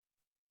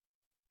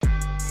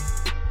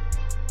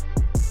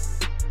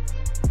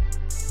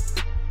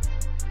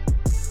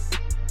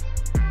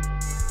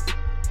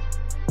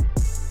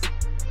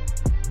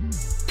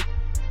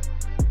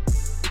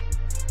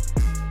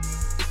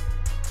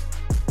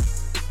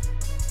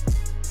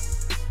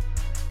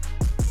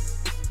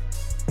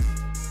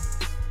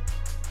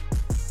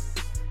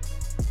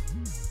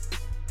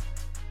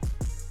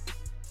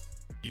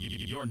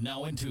You're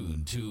now in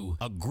tune to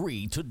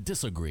Agree to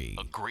Disagree.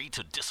 Agree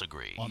to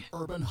Disagree on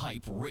Urban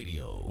Hype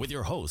Radio with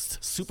your hosts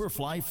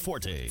Superfly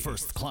Forte,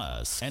 First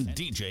Class, and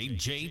DJ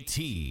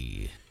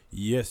JT.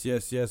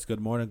 Yes. Good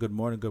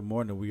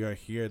morning. We are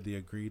here, the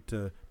Agree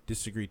to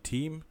Disagree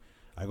team.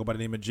 I go by the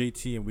name of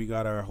JT, and we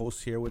got our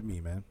host here with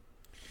me, man.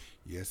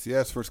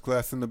 Yes. First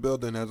Class in the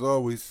building, as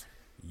always.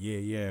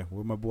 Yeah.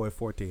 Where my boy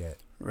Forte at?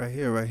 Right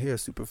here.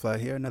 Superfly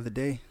here, another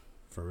day.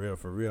 For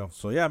real.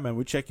 So, yeah, man,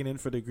 we're checking in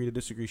for the Agree to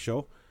Disagree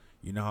show.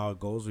 You know how it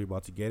goes. We're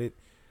about to get it.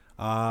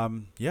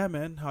 Yeah,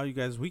 man, how you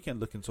guys' weekend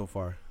looking so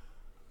far?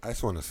 I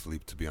just want to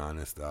sleep, to be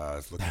honest.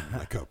 It's looking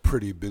like a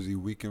pretty busy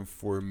weekend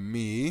for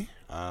me.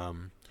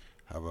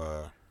 Have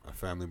a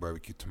family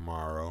barbecue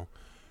tomorrow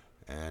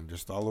and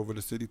just all over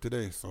the city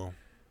today. So,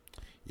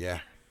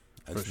 yeah,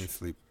 I just need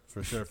sleep.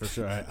 For sure.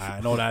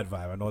 I know that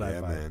vibe. Yeah,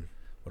 man.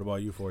 What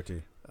about you,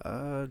 Forte?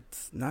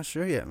 Not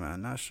sure yet,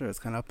 man. Not sure. It's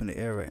kind of up in the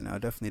air right now.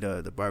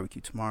 Definitely the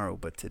barbecue tomorrow,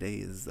 but today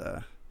is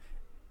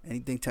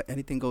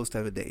anything goes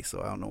type of day. So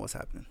I don't know what's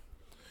happening.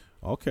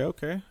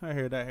 Okay. I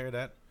hear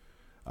that.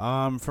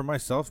 For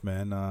myself,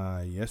 man,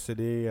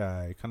 yesterday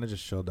I kind of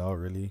just chilled out,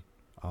 really.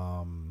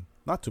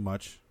 Not too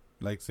much.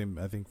 Like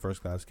I think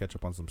First Class, catch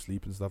up on some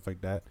sleep and stuff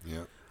like that.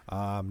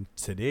 Yeah.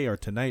 Today or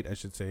tonight, I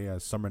should say,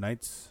 Summer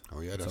Nights.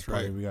 Oh yeah, that's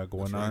right. We got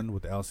going on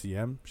with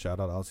LCM.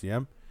 Shout out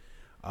LCM.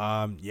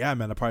 Yeah,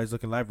 man, the party's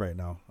looking live right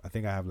now. I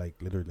think I have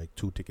literally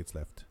 2 tickets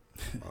left.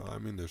 I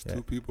mean, there's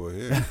 2 people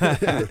here.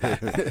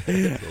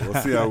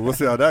 So we'll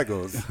see how that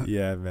goes.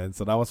 Yeah, man.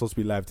 So that one's supposed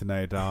to be live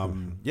tonight.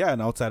 Yeah,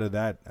 and outside of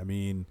that, I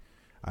mean,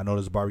 I know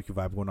there's a barbecue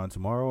vibe going on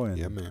tomorrow, and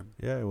yeah, man.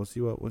 Yeah, we'll see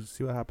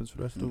what happens for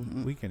the rest of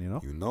the weekend. You know.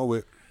 You know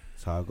it.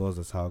 That's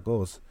how it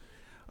goes.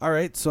 All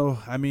right, so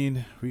I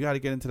mean, we got to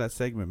get into that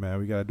segment, man.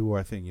 We got to do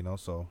our thing, you know.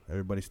 So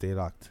everybody, stay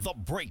locked. The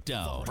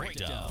breakdown.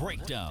 The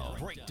breakdown.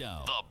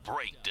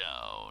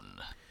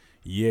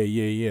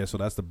 Yeah. So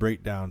that's the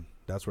breakdown.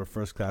 That's where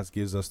First Class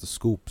gives us the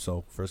scoop.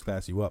 So First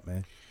Class, you up,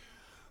 man?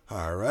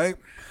 All right,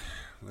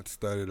 let's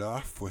start it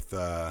off with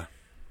a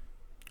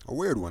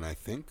weird one. I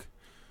think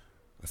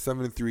a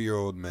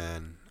 73-year-old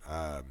man.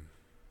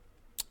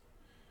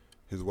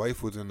 His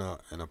wife was in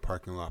a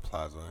parking lot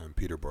plaza in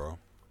Peterborough.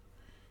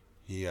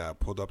 He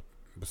pulled up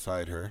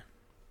beside her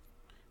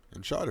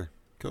and shot her,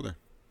 killed her.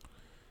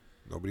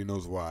 Nobody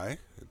knows why.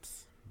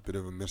 It's a bit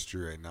of a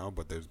mystery right now,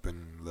 but there's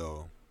been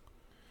little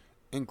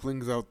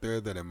inklings out there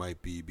that it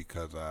might be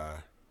because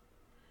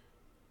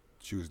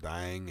she was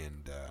dying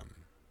and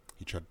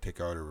he tried to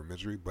take out her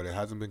misery, but it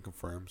hasn't been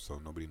confirmed,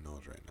 so nobody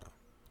knows right now.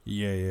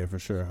 Yeah, for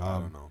sure. So I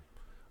don't know.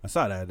 I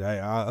saw that. I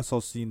also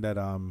seen that.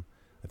 I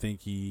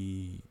think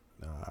he.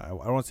 I don't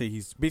want to say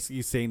he's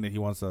basically saying that he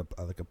wants a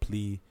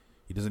plea.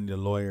 He doesn't need a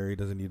lawyer. He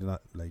doesn't need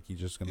he's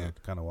just gonna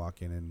kind of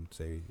walk in and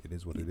say it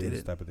is what it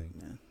is, type of thing.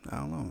 Yeah.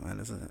 I don't know, man.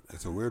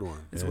 It's a weird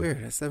one. It's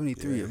weird. At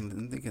 73, yeah.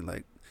 I'm thinking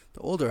the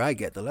older I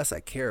get, the less I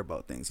care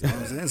about things. You know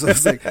what I'm saying? So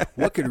it's like,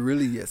 what could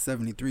really at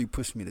 73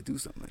 push me to do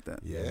something like that?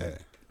 Yeah.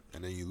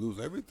 And then you lose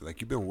everything. Like,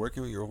 you've been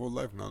working your whole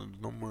life. Now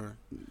there's no more.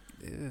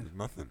 Yeah. There's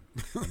nothing.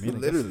 I mean,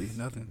 literally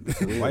nothing.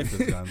 His wife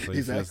is gone, so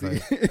exactly.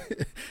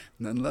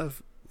 Nothing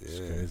left. Yeah. It's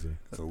crazy.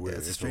 It's a weird.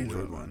 It's a strange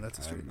one. That's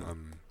a strange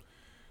one.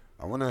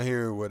 I want to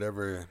hear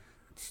whatever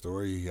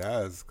story he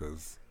has,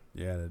 because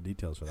the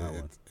details for that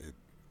one. It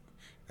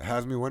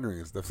has me wondering.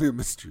 It's definitely a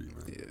mystery,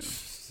 man. Yeah.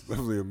 It's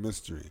definitely a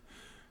mystery.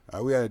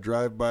 We had a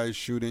drive-by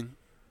shooting,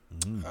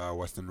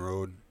 Weston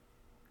Road.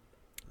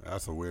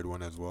 That's a weird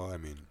one as well. I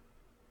mean,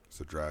 it's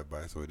a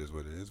drive-by, so it is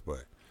what it is.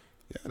 But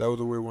yeah, that was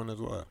a weird one as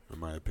well, in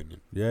my opinion.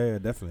 Yeah,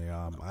 definitely.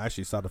 I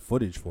actually saw the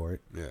footage for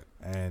it. Yeah.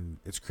 And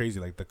it's crazy.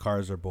 Like, the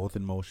cars are both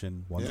in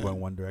motion. One's going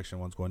one direction,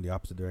 one's going the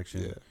opposite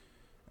direction. Yeah.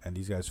 And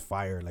these guys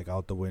fire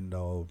out the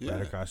window,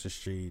 right across the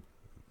street.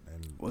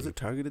 And was it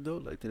targeted though?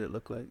 Like, did it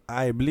look like?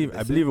 I believe it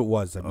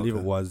was. I believe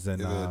it was. And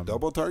is it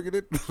double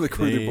targeted? Like,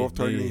 were they both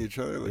targeting each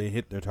other? Like, they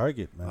hit their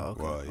target, man. Oh,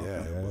 okay. Well,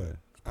 yeah. It's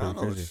I don't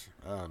know. crazy.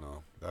 I don't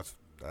know.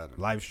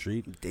 Live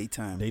street,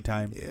 daytime.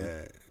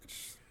 Yeah.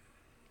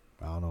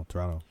 I don't know.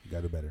 Toronto, you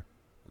gotta do better.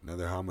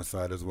 Another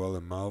homicide as well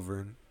in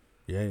Malvern.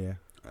 Yeah.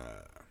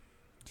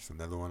 Just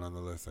another one on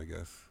the list, I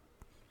guess.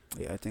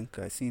 Yeah, I think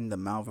I seen the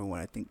Malvern one.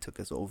 I think took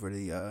us over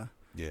the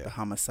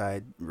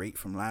homicide rate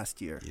from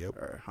last year. Yep.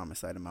 Or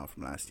homicide amount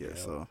from last year. Yep.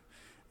 So,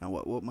 now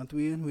what month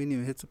we in? We didn't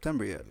even hit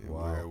September yet. Yeah,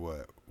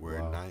 Wow.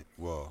 We're 9.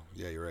 Well,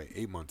 yeah, you're right.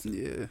 8 months in.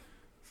 Yeah.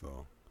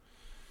 So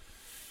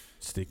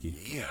sticky.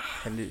 Yeah.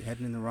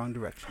 Heading in the wrong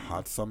direction.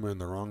 Hot summer in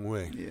the wrong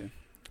way. Yeah.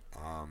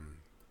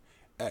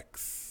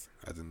 X,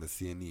 as in the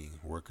CNE,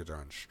 workers are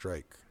on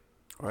strike.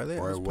 Are they?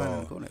 I was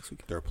planning to go next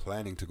week. They're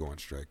planning to go on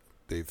strike.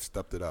 They've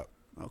stepped it up.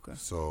 Okay.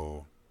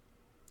 So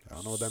I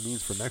don't know what that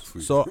means for next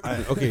week. So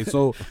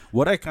so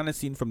what I kind of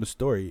seen from the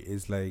story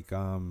is like,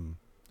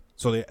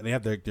 so they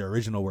have their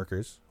original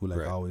workers who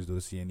always do the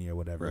CNE or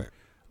whatever. Right.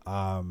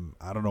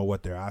 I don't know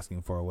what they're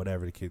asking for or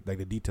whatever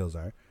the details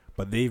are,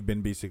 but they've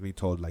been basically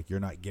told you're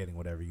not getting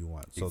whatever you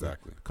want. So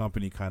exactly. The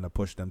company kind of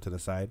pushed them to the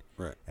side.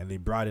 Right. And they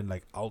brought in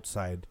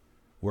outside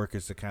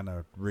workers to kind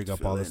of rig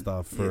up all the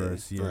stuff for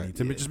CNE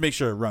to just make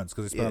sure it runs,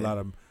 because they spent a lot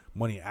of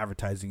money in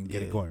advertising and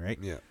get it Yeah. going, right?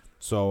 Yeah.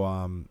 So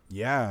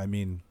yeah, I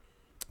mean,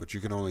 But you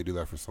can only do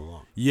that for so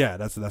long. yeah,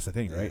 that's the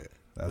thing, right? Yeah.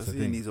 That's the And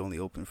thing. he's only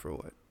open for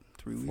what?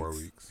 3 weeks? 4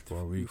 weeks.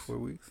 4 weeks. 4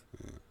 weeks.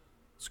 Yeah.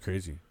 It's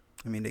crazy.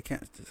 I mean, they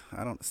can't.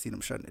 I don't see them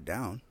shutting it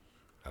down.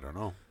 I don't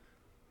know.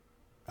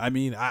 I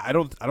mean, I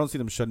don't see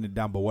them shutting it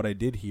down. But what I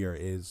did hear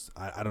is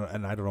I don't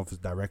know if it's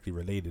directly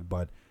related,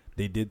 but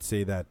they did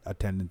say that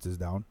attendance is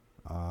down.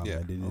 Yeah,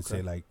 And they did okay.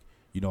 say like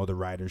the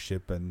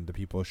ridership and the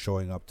people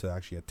showing up to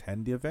actually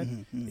attend the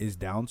event Mhm. is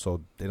down.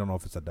 So they don't know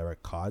if it's a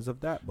direct cause of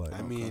that. But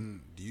I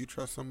mean, do you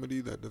trust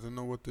somebody that doesn't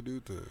know what to do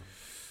to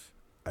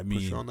I push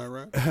mean, you on that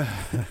ride?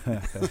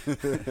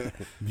 I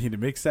mean, it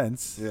makes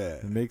sense. Yeah.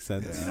 It makes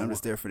sense. Yeah. I mean, I'm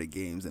just there for the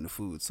games and the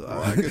food. So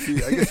Well, I guess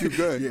you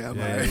good. yeah, I'm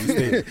Yeah,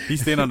 alright.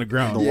 he's staying on the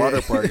ground. The Yeah.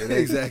 water park. It ain't,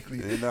 Exactly.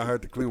 It ain't that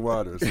hard to clean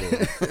water. So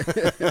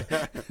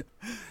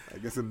I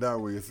guess in that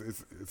way,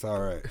 it's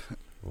all right.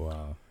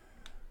 Wow.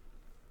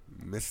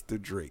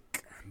 Mr.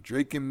 Drake.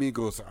 Drake and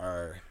Migos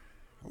are,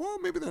 well,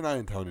 maybe they're not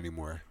in town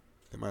anymore.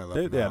 They might have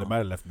left now. They might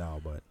have left now,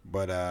 but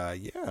But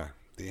yeah,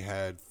 they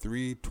had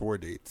 3 tour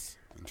dates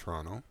in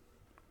Toronto.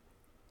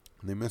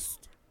 And they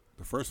missed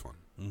the first one.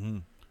 mm-hmm.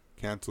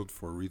 Canceled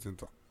for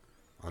reasons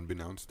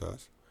unbeknownst to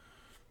us.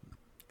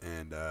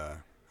 And I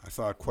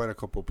saw quite a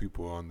couple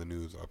people on the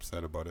news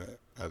upset about it,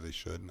 as they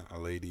should. A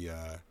lady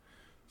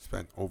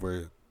spent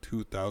over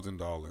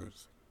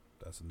 $2,000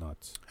 That's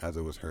nuts. as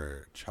it was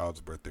her child's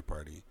birthday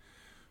party.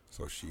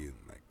 So she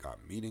got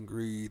meet and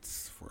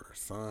greets for her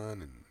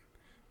son and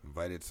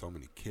invited so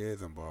many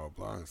kids and blah, blah,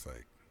 blah. And it's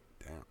like,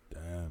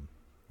 Damn.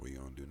 what you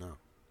gonna do now?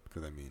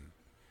 Because, I mean,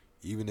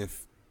 even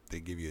if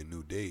they give you a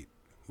new date,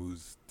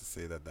 who's to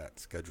say that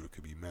schedule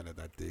could be met at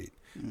that date?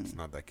 It's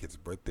not that kid's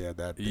birthday at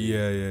that date.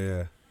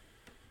 Yeah.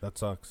 That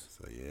sucks.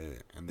 So, yeah.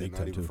 And they're Big not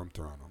time, even too. from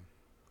Toronto.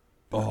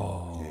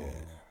 Oh. Yeah.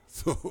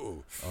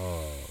 So,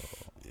 Oh.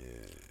 yeah.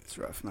 It's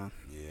rough, man.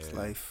 Yeah. It's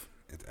life.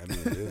 It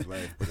is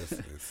life, but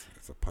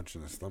it's a punch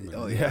in the stomach.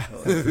 Oh, man. yeah.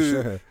 For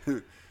sure. You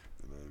know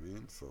what I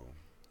mean? So,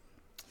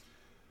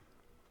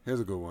 here's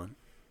a good one,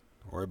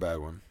 or a bad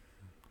one,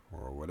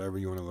 or whatever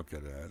you want to look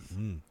at it as.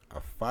 Mm.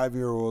 A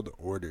 5-year-old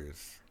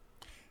orders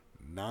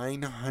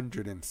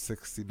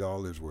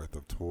 $960 worth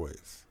of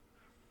toys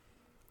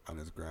on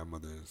his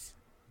grandmother's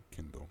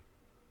Kindle.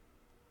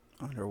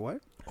 Under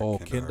what? Oh,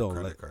 her Kindle.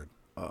 credit card,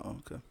 Oh,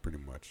 okay. pretty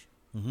much.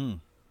 Mm-hmm.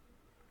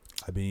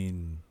 I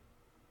mean,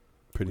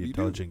 What pretty do you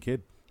intelligent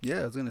kid.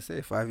 Yeah, I was gonna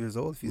say 5 years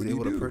old. If he's What do you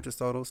able to do?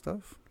 purchase all those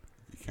stuff.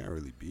 You can't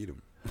really beat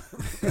him.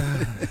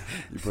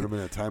 You put him in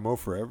a timeout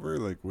forever.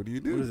 Like, what do you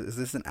do? What is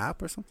this an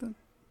app or something?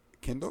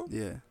 Kindle?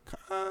 Yeah.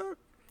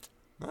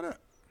 Not a.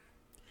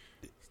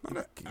 It's not an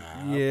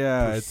app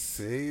Yeah, per it's-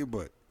 se,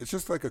 but it's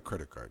just like a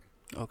credit card,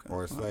 Okay.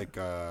 or it's All like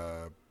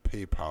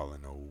PayPal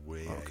in a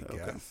way, Okay, I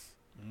okay. guess.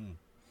 Mm.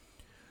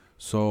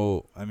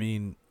 So I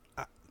mean,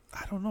 I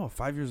don't know.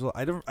 5 years old.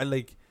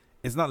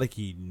 It's not like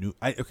he knew.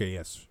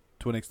 Yes,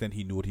 to an extent,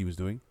 he knew what he was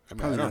doing. I mean,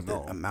 Probably I don't not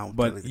know. the amount.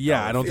 But, like,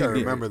 yeah, I don't You think gotta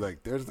they- remember,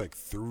 there's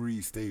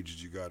 3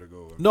 stages you gotta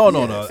go. No.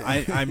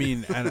 Yeah. I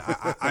mean, and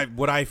I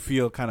what I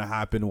feel kind of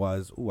happened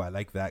was, I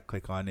like that.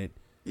 Click on it.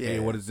 Yeah. Hey,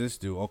 what does this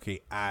do? Okay,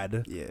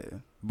 add. Yeah.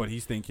 But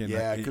he's thinking,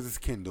 Yeah, like, because it's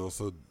Kindle,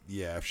 so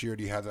yeah, if she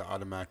already has it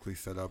automatically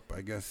set up,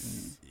 I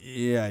guess.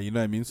 yeah, you know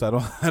what I mean.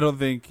 So I don't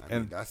think. I mean,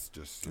 And that's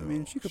just. I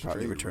mean, she could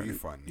probably straight return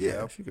refund. it.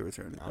 Yeah, Yep. she could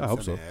return it. I'm I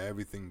hope sending so.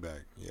 everything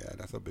back. Yeah,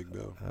 that's a big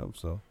bill. I hope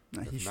so.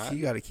 Nah, If not- he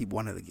got to keep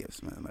one of the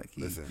gifts, man. Like,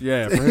 he, Listen,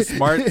 Yeah, for his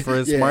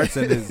Yeah. smarts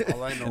and his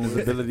all I know and his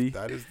is ability. if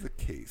that is the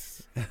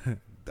case.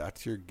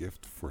 That's your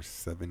gift for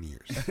 7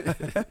 years.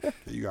 Okay,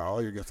 you got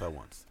all your gifts at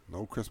once.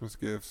 No Christmas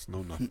gifts,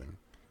 no nothing.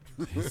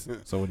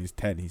 So when he's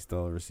 10, he's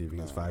still receiving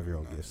his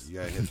 5-year-old Nah, gifts. You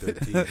gotta hit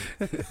 13.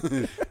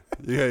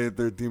 You gotta hit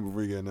 13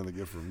 before you get another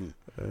gift from me.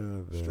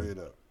 Straight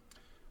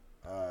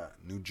up.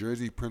 New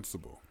Jersey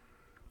principal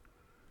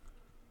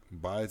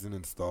buys and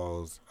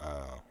installs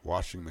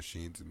washing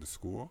machines in the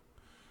school.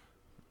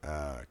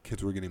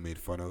 Kids were getting made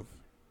fun of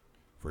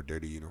for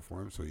dirty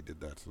uniforms, so he did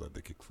that so that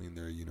they could clean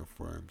their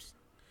uniforms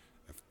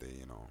if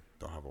they,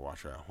 don't have a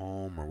washer at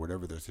home or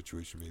whatever their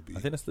situation may be. I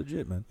think that's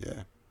legit, man.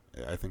 Yeah,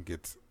 I think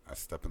it's a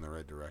step in the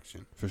right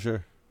direction. For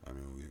sure. I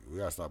mean, we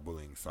gotta stop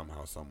bullying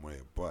somehow, some way,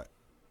 but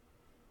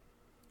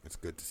it's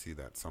good to see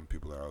that some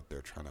people are out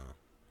there trying to,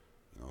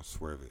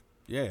 swerve it.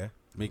 Yeah.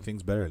 Make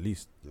things better at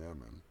least. Yeah,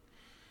 man.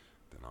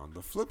 Then on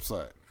the flip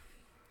side,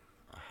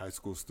 a high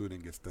school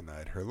student gets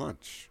denied her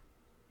lunch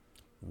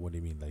What do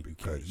you mean, like you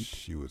can't because eat?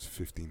 she was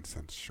 15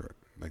 cents short,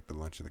 like the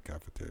lunch in the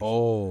cafeteria.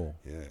 Oh,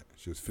 Yeah,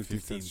 she was 15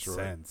 cents short.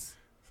 cents.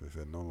 So they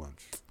said no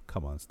lunch.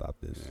 Come on, stop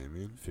You this. know what I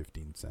mean?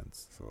 15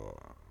 cents. So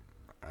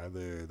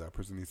either that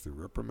person needs to be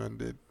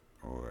reprimanded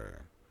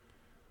or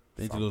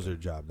They need to lose their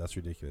job. That's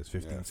ridiculous.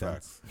 15 cents.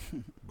 facts.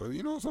 But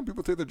some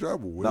people take the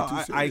job way No,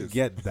 too serious. I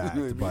get that,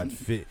 You know what I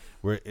mean?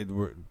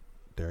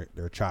 but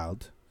they're a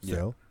child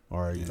still,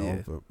 or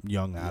Yeah. a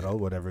young Yeah. adult,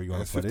 whatever you And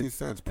want it's to put 15 it.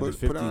 cents. And it's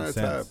Put it on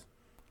 15 a tab. cents.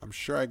 I'm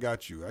sure I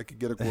got you. I could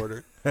get a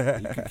quarter. You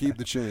can keep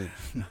the change.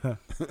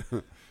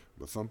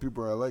 But some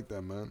people are like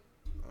that, man.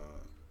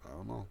 I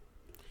don't know.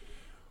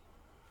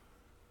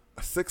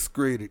 A 6th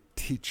grade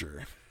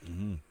teacher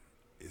Mm-hmm.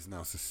 is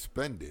now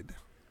suspended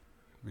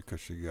because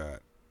she got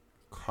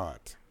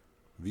caught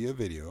via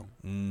video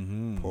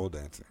Mm-hmm. pole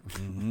dancing.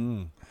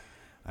 Mm-hmm.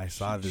 I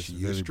saw this. She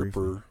really is a stripper.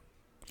 briefly.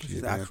 She's She's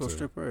an an actual dancer.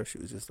 stripper, or she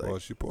was just like Well,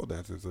 she pole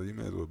dancing, so you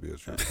may as well be a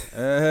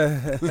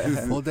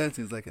stripper. pole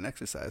dancing is like an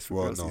exercise for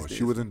Well, girls no, these days.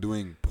 she wasn't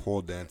doing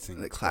pole dancing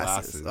like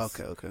classes.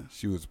 Okay.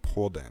 She was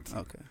pole dancing.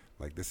 Okay.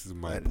 Like, this is I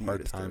my didn't hear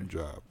this part-time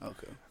story. job.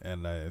 Okay.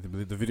 And I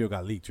believe the video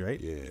got leaked, right?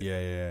 Yeah.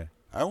 Yeah.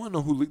 I want to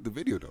know who leaked the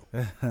video, though.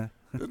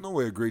 There's no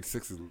way a grade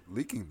 6 is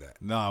leaking that.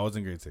 No, I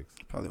wasn't grade 6.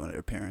 Probably one of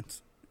their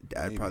parents.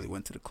 Dad Maybe. probably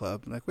went to the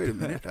club. Like, wait a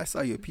minute, I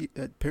saw you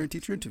at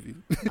parent-teacher interview.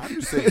 I'm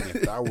just saying,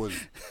 if I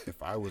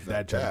was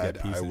Dad that tried to dad,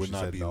 get pieces, I would she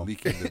not said be no.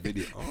 leaking the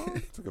video. Oh,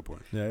 that's a good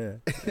point. Yeah.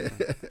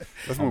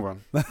 Let's move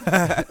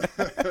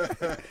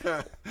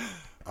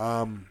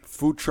on.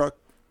 Food truck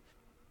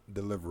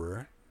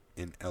deliverer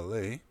in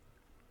LA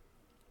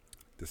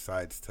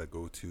decides to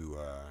go to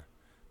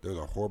there's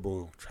a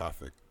horrible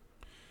traffic,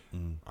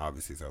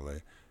 obviously it's LA,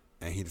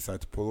 and he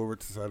decides to pull over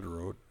to the side of the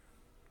road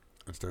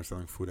and start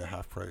selling food at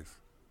half price.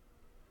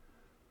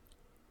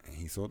 And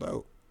he sold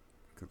out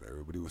because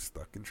everybody was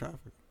stuck in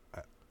traffic.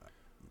 I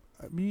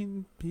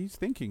mean, he's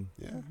thinking.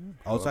 Yeah.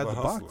 Outside Hell of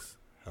the a hustler. box.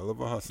 Hell of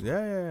a hustler.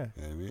 Yeah.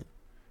 You know what I mean?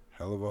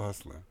 Hell of a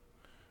hustler.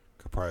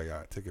 Could probably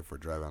got a ticket for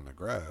driving on the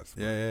grass.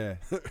 but Yeah.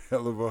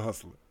 Hell of a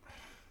hustler.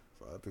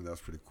 So I think that's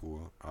pretty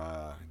cool.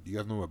 Do you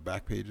guys know what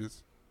Backpage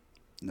is?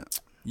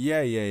 Yeah.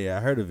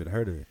 I heard of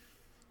it.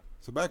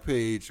 So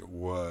Backpage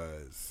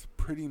was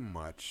pretty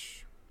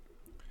much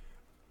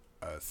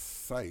a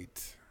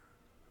site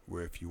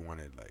where if you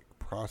wanted like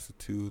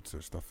prostitutes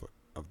or stuff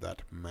of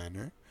that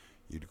manner,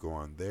 you'd go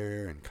on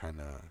there and kind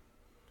of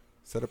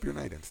set up your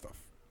night and stuff.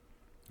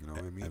 You know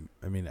what I mean?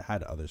 I mean, it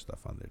had other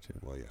stuff on there too.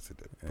 Well, yes, it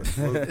did. But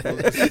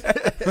we'll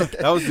just,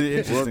 That was the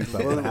interesting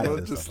stuff. we'll It had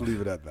other just stuff on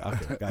leave it at that.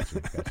 Okay, got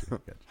you.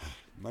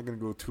 I'm not going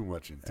to go too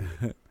much into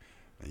it.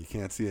 And you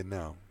can't see it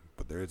now,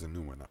 but there is a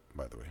new one,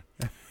 by the way.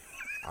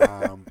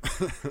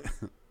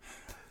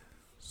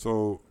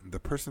 So the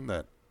person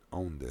that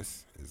owned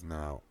this is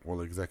now,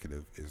 well,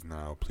 executive is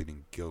now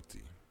pleading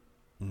guilty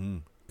Mm-hmm.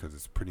 because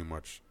it's pretty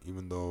much,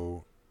 even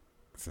though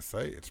it's a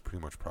site, it's pretty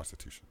much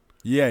prostitution.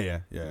 Yeah.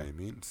 You know what I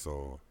mean?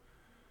 So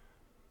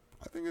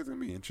I think it's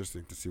going to be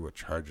interesting to see what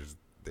charges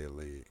they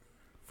lay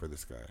for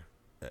this guy.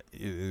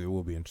 It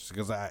will be interesting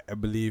because I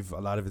believe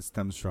a lot of it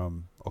stems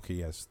from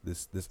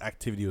this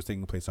activity was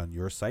taking place on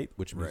your site,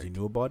 which means you Right.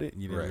 knew about it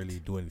and you didn't Right. really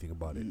do anything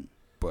about it.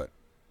 But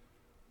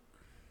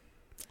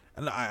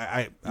And I'm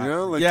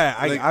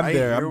I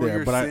there, hear what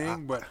you're but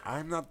saying, but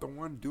I'm not the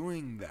one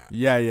doing that.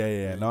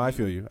 yeah. No, I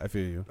feel you.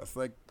 That's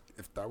like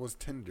if that was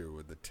Tinder,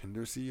 would the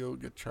Tinder CEO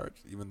get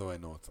charged? Even though I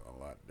know it's a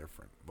lot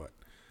different, but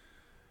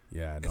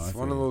Yeah, no, it's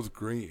one of those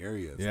gray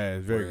areas. Yeah,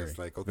 it's very where gray. it's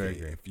like, Very okay,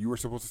 gray. if you were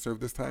supposed to serve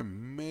this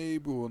time,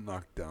 maybe we'll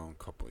knock down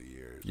a couple of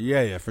years.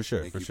 Yeah, for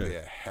sure, Make you pay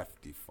a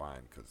hefty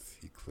fine because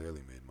he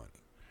clearly made money.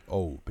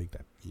 Oh, big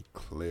time. He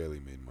clearly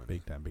made money.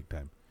 Big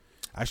time.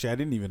 Actually, I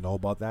didn't even know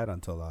about that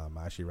until I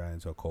actually ran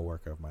into a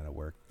coworker of mine at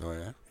work, Oh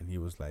yeah. and he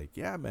was like,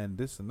 "Yeah, man,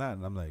 this and that,"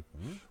 and I'm like,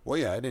 Well,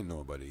 yeah, I didn't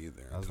know about it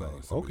either. I was until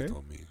like, somebody okay.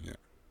 told me. Yeah,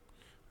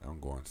 I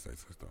don't go on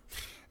sites and stuff.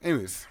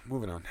 Anyways,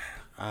 moving on.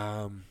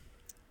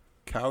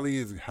 Cali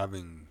is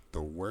having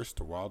the worst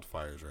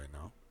wildfires right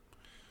now.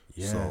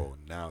 "Yeah." So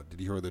now, did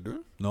you hear what they're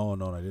doing? No,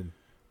 I didn't.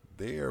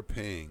 They are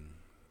paying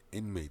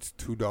inmates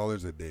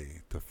 $2 a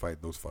day to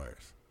fight those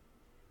fires.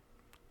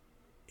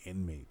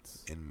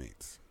 Inmates.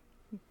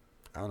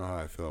 I don't know how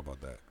I feel about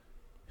that.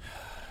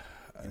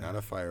 You're not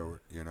a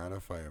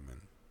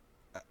fireman.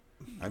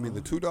 I mean,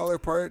 the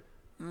 $2 part.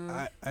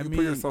 I you mean-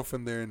 put yourself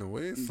in there in a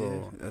way,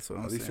 so Yeah, that's what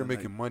I'm at least saying, you're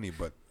making like- money.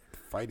 But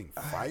fighting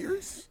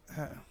fires,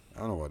 I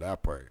don't know about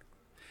that part.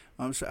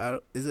 I'm sure.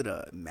 Is it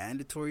a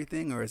mandatory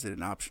thing or is it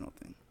an optional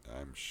thing?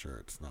 I'm sure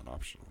it's not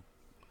optional.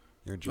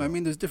 You're in Well, jail. I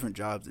mean, there's different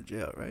jobs in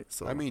jail, right?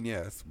 So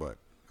yes, but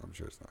I'm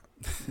sure it's not.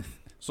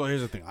 So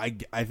here's the thing. I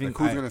think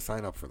Like, who's gonna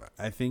sign up for that?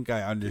 I think I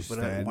but I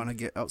understand. want to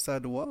get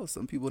outside the walls.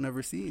 Some people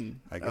never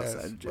seen I guess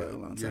outside jail. a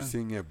long but you're time.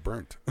 seeing it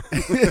burnt.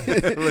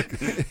 Look,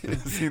 you're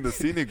seeing the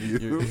scenic view.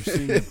 you're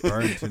seeing it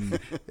burnt, and Yeah,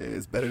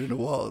 it's better than the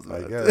walls.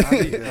 I man.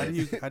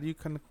 guess. how do you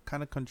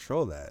kind of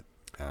control that?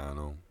 I don't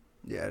know.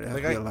 Yeah, there's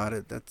Like, be a lot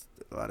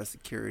of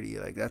security.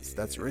 Like that's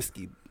Yeah.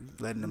 risky,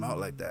 letting them out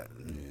like that.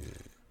 Yeah.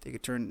 Take a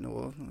turn.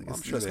 Well, I guess I'm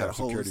you sure just they got have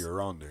hose. security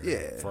around there.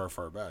 Yeah.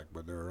 Far back,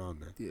 but they're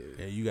around there. Yeah.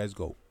 Yeah, you guys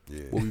go.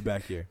 Yeah. We'll be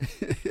back here.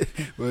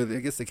 Well, I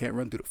guess they can't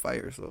run through the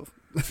fire. So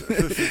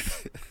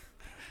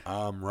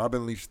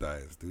Robin Leach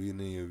dies. Do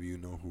any of you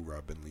know who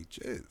Robin Leach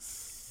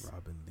is?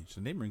 Robin Leach.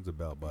 The name rings a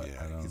bell, but I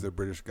Yeah, don't. he's a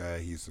British guy.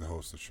 He used to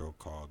host a show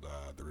called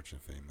The Rich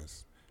and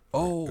Famous.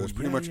 Oh, it was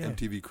pretty yeah, much yeah.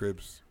 MTV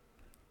Cribs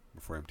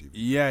before MTV.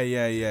 Yeah.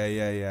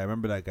 I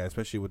remember that guy,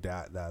 especially with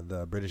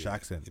the British Yeah.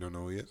 accent. You don't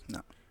know who he is?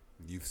 No.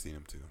 You've seen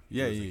him too.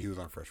 Yeah, he was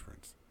on Fresh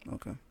Prince.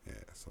 okay. Yeah,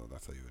 so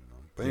that's how you would know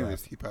him. But Yeah.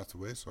 anyways, he passed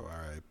away, so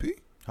R.I.P.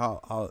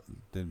 How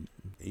did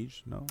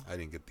age? No, I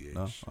didn't get the age.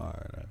 no. All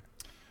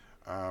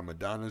right.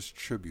 Madonna's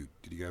tribute.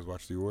 Did you guys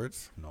watch the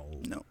awards?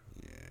 No. No.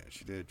 Yeah,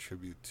 she did a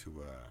tribute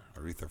to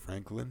Aretha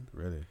Franklin,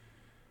 Really?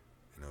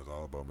 and it was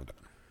all about Madonna.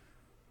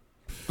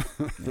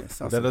 Yeah,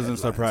 saw That some doesn't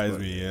headlines, surprise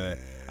but me. Yeah.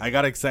 I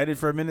got excited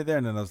for a minute there,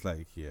 and then I was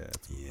like, yeah.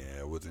 Yeah,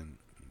 it wasn't.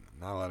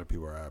 Not a lot of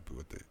people are happy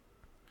with it.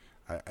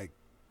 I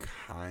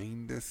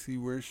kind of see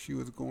where she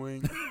was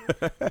going,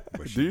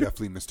 but she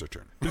definitely missed her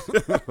turn.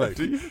 Like,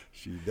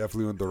 she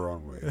definitely went the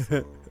wrong way.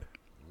 So,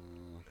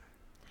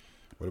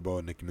 what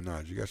about Nicki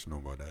Minaj? You guys should know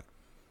about that.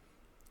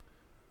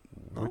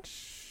 No?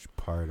 Which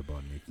part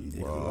about Nicki?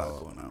 There's a lot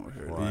going on with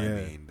her. Well, Yeah.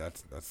 I mean,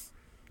 that's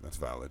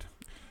valid.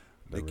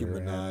 The Nicki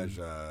rare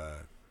Minaj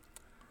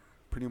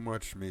pretty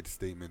much made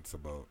statements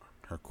about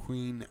her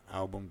Queen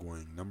album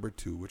going number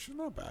 2, which is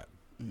not bad.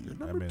 You're I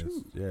number mean,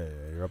 2. yeah,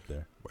 you're up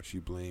there. But she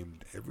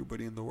blamed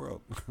everybody in the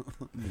world.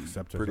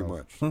 Except Pretty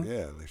herself. much.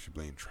 Yeah, like she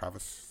blamed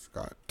Travis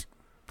Scott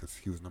because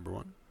he was number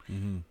 1.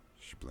 Mm-hmm.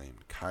 She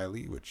blamed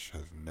Kylie, which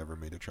has never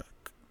made a track.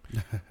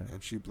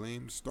 And she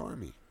blamed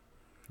Stormy,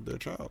 their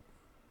child.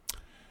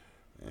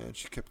 And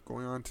she kept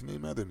going on to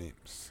name other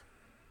names.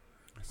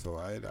 So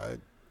I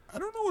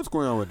don't know what's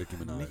going on with Nicki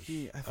Minaj.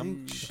 Nicki, I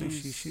think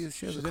she has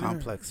she's a in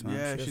complex, her, man.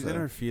 Yeah, She she's has in a-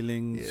 her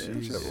feelings.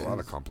 Yeah, She has a lot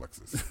of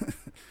complexes.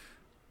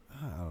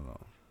 I don't know.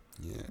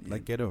 Yeah.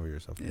 Like, get over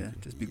yourself. Yeah, Nicki.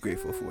 just be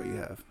grateful for what you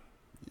have.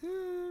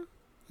 Yeah.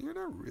 You're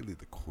not really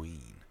the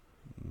queen.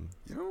 Mm.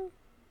 You know?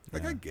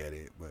 Like, Yeah. I get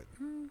it, but...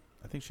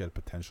 I think she had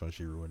potential and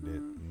she ruined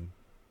it.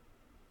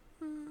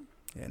 Mm.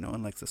 Yeah, no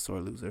one likes a sore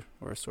loser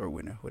or a sore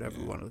winner, whatever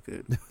you Yeah. want to look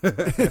at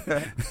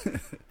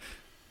it.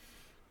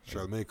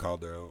 Charlamagne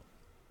called her out.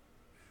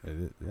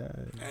 Yeah,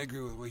 I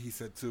agree with what he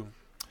said, too.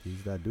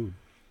 he's that dude.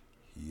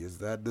 He is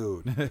that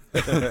dude.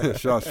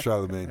 Shout out to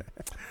Charlamagne.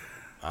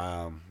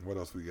 What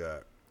else we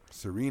got?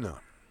 Serena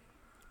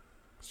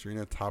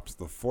tops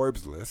the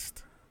Forbes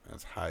list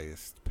as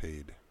highest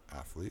paid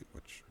athlete,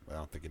 which I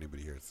don't think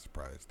anybody here is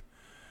surprised.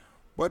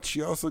 But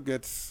she also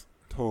gets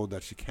told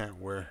that she can't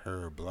wear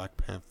her Black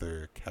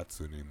Panther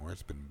catsuit anymore.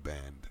 It's been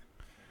banned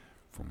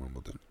from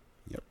Wimbledon.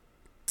 Yep.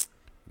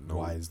 No,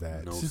 Why is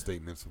that? No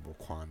statements of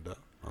Wakanda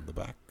on the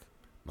back.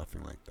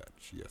 Nothing like that.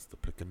 She has to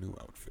pick a new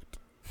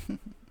outfit.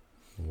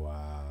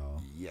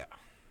 Wow. Yeah.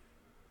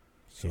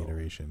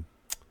 Hateration.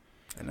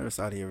 I never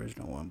saw the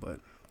original one, but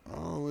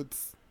Oh,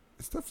 it's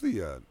definitely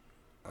a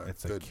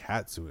It's good, a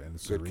cat suit and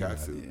good Serena.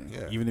 catsuit.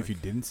 Yeah. Even if you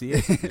didn't see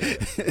it, yeah.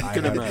 I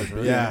You can had- imagine,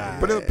 right? Yeah.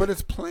 But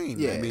it's plain.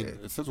 I Yeah. mean,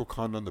 it says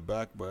Wakanda on the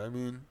back, but I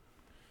mean,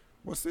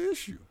 what's the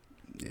issue?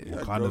 yeah. Yeah,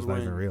 Wakanda's girls not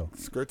even wearing real.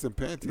 Skirts and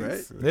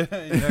panties. Right?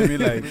 Yeah, you know what I mean?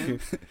 Like,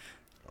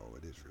 Oh,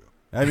 it is real.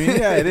 I mean,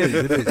 yeah, it is.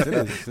 It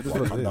is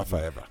what Wakanda it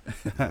forever.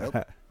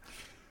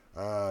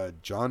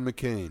 Yep. John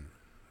McCain.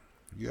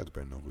 You guys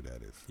better know who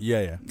that is.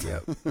 Yeah.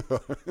 Yep.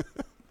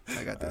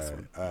 I got this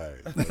one. All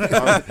right.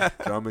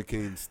 John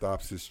McCain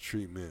stops his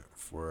treatment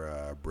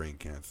for brain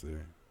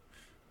cancer.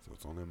 So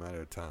it's only a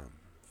matter of time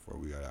before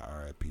we got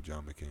to RIP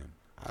John McCain.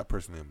 I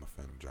personally am a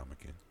fan of John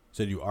McCain.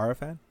 So you are a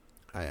fan?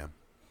 I am.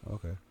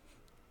 Okay.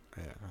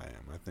 Yeah, I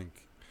am.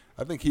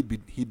 I think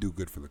he'd do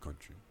good for the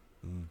country.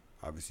 Mm.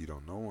 Obviously, you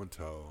don't know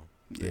until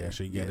Yeah,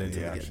 actually get the into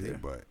it. actually,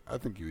 but I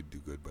think he would do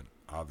good. But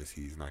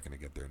obviously, he's not going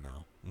to get there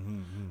now.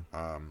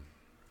 Mm-hmm.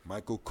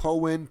 Michael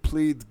Cohen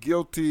pleads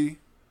guilty,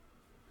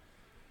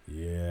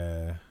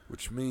 Yeah.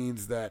 which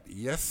means that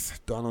yes,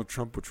 Donald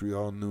Trump, which we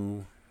all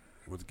knew,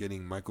 was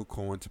getting Michael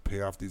Cohen to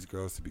pay off these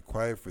girls to be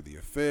quiet for the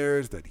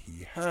affairs that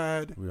he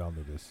had. We all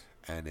knew this.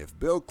 And if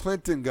Bill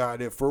Clinton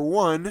got it for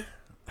one,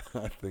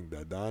 I think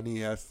that Donnie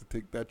has to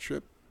take that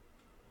trip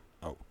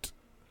out.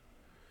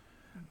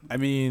 I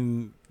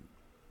mean,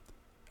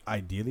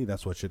 ideally,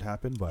 that's what should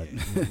happen, but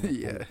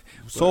Yeah.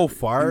 so In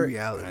far,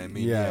 reality. I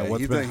mean, yeah,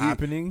 what's he's been done-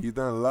 happening? He's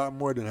done a lot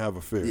more than have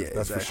affairs. Yeah,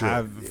 that's for exactly. sure.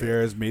 Have Yeah.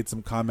 affairs, made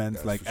some comments,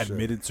 That's like for sure.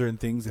 admitted certain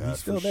things, and he's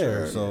That's still for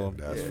there. sure. So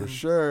That's Yeah. for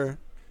sure.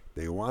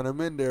 They want him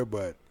in there,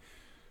 but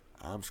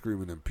I'm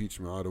screaming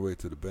impeachment all the way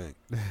to the bank.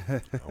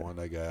 I want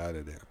that guy out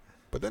of there.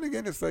 But then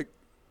again, it's like,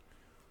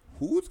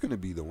 who's going to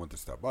be the one to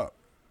step up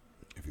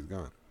if he's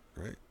gone,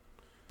 right?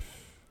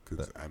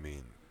 Because, I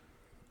mean,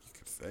 you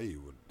could say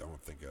you don't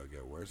think it'll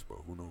get worse, but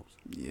who knows?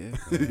 Yeah.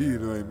 You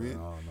know what I mean? I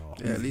don't know.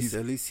 Yeah, at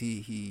least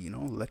he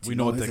lets We you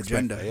know know what to his expect.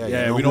 agenda. Yeah,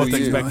 you know we know who what to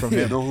he is. expect from You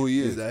him. know who he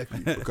is. Exactly.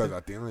 Because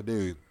at the end of the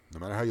day, no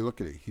matter how you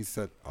look at it, he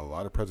set a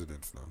lot of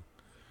presidents now.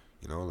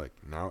 You know, like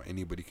now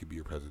anybody could be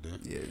a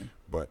president, Yeah.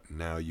 but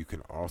now you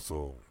can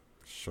also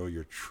show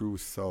your true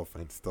self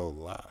and still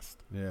last.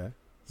 Yeah,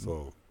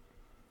 So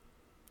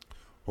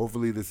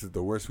hopefully this is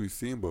the worst we've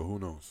seen, but who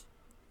knows?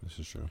 this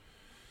is true.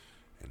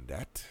 And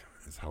that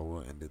is how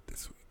we'll end it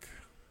this week.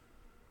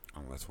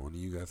 Unless one of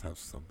you guys have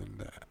something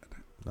to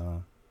add.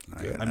 No, You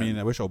I good? got I mean,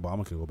 I wish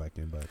Obama could go back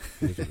in, but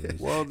it is what it is.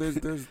 Well,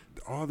 there's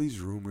all these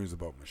rumors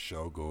about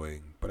Michelle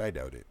going, but I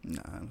doubt it.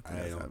 Nah, I don't think I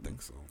that's don't happening.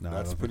 think so. No, I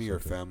That's don't putting think your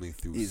so, too. family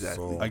through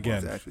Exactly. so Again.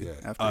 much. Exactly. Yeah.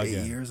 After 8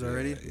 Again. years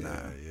already? Yeah, Nah.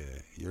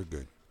 you're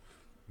good.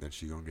 Then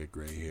she gonna get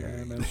gray hair. Yeah,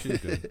 you man, know. she's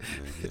good.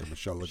 Yeah,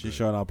 Michelle look She's good.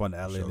 showing up on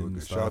Ellen Michelle and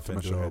good. Shout out stuff to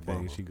and doing Michelle her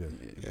thing. Obama. She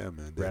good. Yeah, man.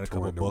 Read They're a couple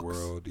touring the books.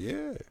 world.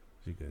 Yeah.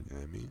 She good. You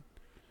know what I mean?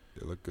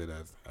 They look good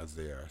as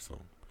they are. So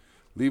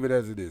leave it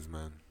as it is,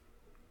 man.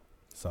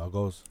 That's how it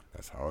goes.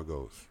 That's how it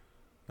goes.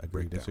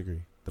 Agree,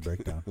 disagree. The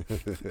breakdown.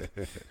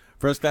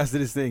 First class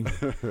did his thing.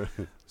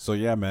 So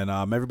yeah, man.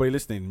 Everybody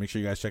listening, make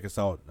sure you guys check us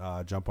out.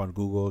 Jump on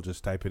Google,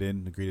 just type it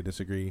in. Agree to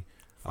disagree.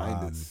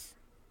 Find us.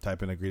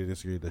 Type in Agree to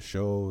Disagree, the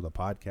show, the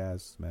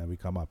podcast. Man, we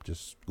come up.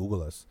 Just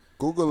Google us.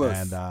 Google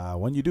us.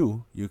 And when you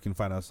do, you can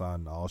find us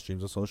on all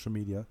streams of social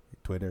media: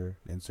 Twitter,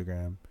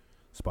 Instagram,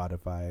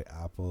 Spotify,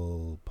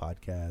 Apple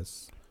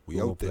Podcasts,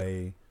 Google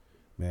Play.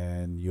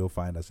 Man, you'll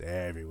find us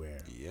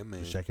everywhere. Yeah,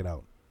 man. Just check it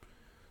out.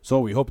 So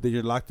we hope that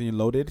you're locked and you're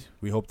loaded.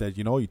 We hope that,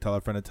 you tell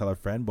a friend to tell a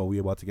friend, but we're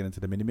about to get into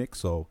the mini mix,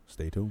 so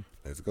stay tuned.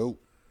 Let's go.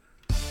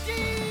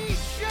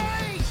 DJ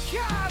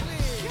Khaled.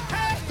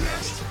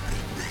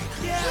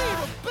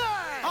 Yeah.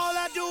 All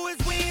I do is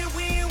win,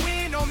 win,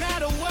 win, no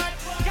matter what.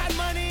 Got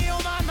money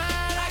on my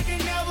mind, I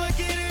can never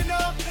get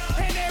enough.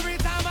 And every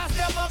time I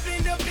step up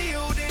in the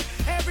building,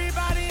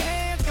 everybody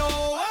hands go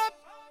up.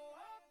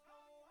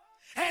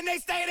 And they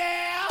stay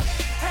there,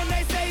 and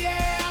they say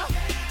yeah,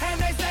 and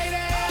they say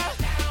there.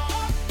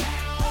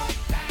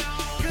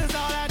 Cause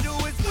all I do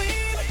is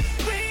win,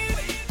 win,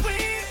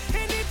 win.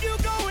 And if you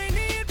going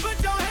in,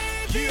 put your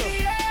hands in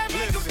the air,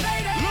 make them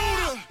stay there.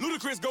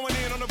 Ludacris going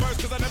in on the verse,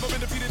 cause I never been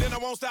defeated and I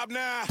won't stop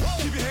now.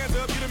 Keep your hands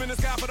up, get them in the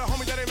sky for the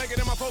homies that ain't making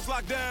it, my folks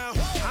locked down.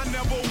 I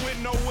never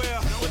went nowhere,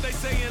 but they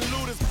saying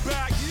Luda's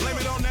back. Blame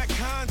it on that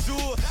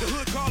contour, the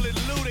hood call it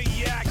Luda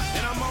Yak.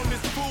 And I'm on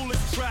this foolish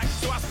track,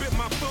 so I spit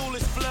my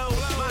foolish flow.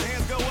 My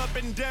hands go up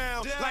and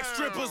down, like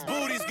strippers'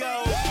 booties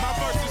go. My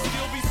verses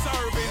still be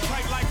serving,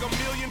 tight like a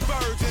million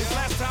virgins.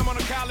 Last time on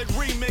a college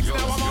remix,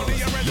 now I'm on the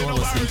original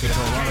listening to version.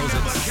 Toronto's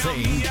Can't never count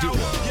me insane out, duo.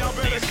 y'all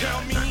better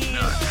count me in.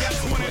 Got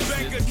 20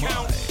 bank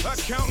accounts,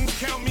 accountants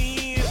count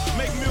me in.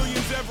 Make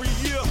millions every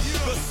year,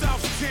 the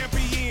South's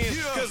champion.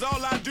 Cause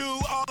all I do,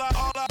 all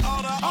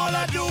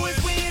I do is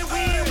win,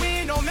 win,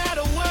 win, no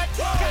matter what.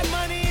 Got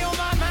money on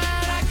my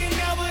mind, I can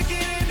never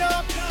get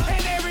enough.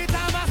 And every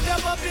time I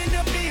step up in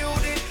the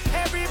building,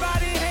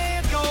 everybody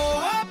hands go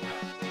up.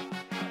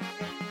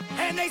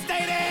 And they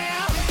stay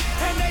there,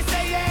 and they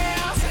say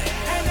yeah,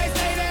 and they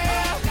stay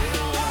there.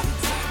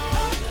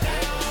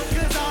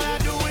 Cause all I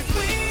do is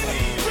win,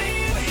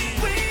 win,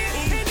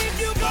 win. And if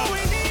you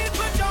going in,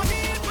 put your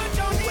hands, put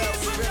your hands,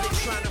 put your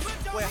hands.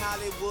 With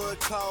Hollywood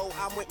Code,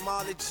 I'm with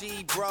Marley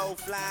G, bro.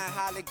 Flying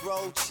Holly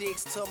Grove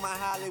chicks to my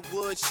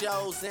Hollywood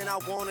shows. And I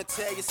wanna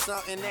tell you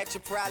something that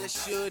you probably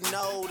should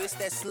know. This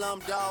that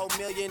Slumdog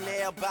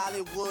Millionaire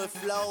Bollywood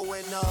flow.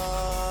 And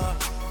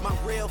my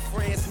real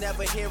friends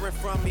never hearing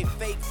from me.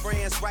 Fake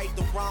friends write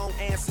the wrong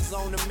answers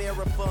on the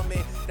mirror for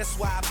me. That's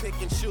why I pick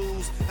and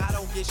choose. I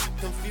don't get you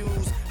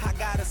confused. I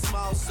got a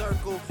small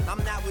circle.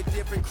 I'm not with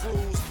different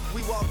crews.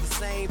 We walk the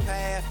same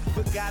path,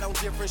 but got on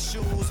different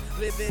shoes.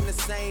 Live in the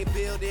same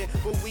building,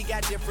 but we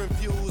got different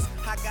views.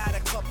 I got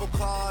a couple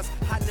cars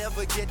I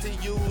never get to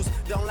use.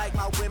 Don't like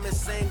my women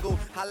single.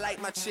 I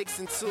like my chicks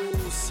in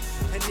twos.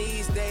 And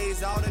these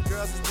days, all the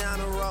girls is down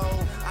the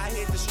road. I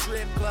hit the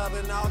strip club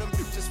and all them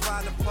bitches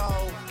find a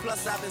pole.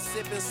 Plus I've been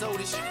sipping, so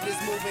this shit is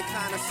moving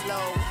kinda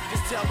slow.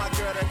 Just tell my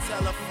girl to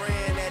tell a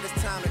friend that it's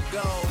time to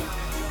go.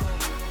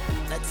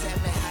 Now tell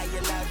me how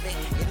you love it.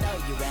 You know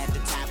you at the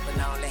top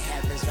and all the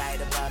heavens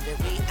right above it.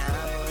 We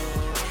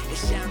own.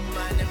 It's your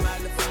money,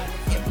 motherfucker.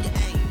 If you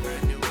ain't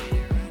running with it.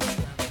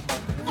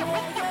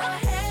 Lay your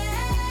head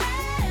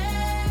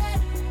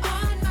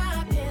on my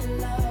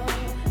pillow.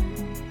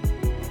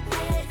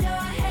 Lay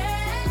your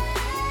head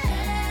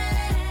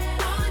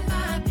on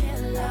my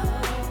pillow.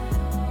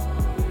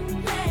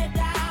 Lay it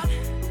down,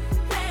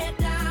 lay it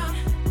down,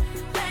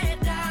 lay it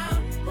down,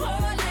 oh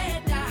lay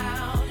it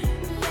down.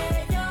 Lay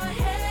your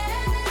head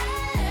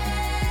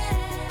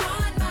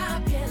on my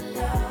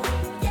pillow,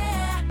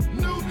 yeah.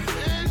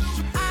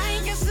 I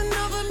ain't guessing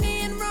over me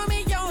and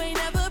Romeo ain't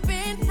ever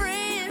been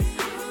friends.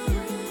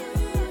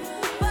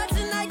 But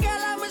tonight,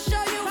 girl, I'ma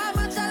show you how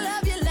much I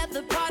love you. Let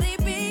the party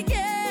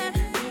begin.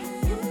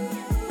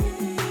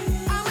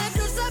 I'ma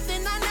do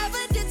something I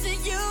never did to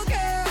you,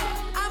 girl.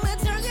 I'ma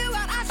turn you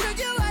out, I'll show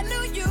you I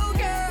knew you,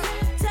 girl.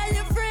 Tell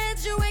your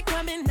friends you ain't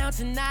coming out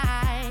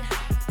tonight.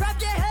 Wrap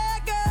your hair,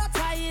 girl,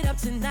 tie it up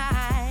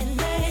tonight.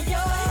 Lay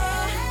your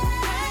head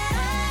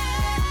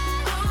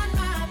on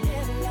my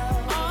pillow.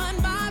 On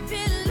my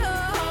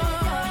pillow.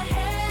 Lay your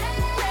head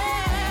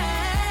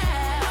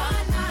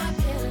on my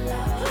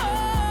pillow.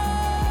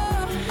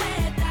 Oh,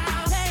 lay it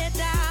down, lay it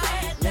down,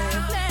 lay it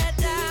down, lay it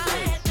down,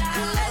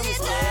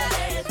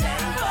 lay it down, lay it down,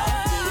 lay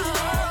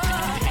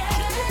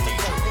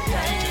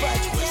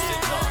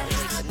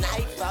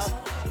it down.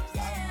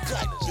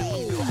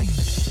 Tonight,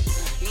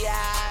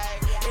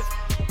 yeah, if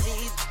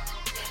these,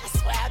 I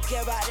swear I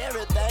care about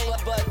everything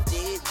but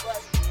these.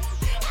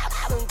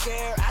 I don't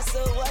care, I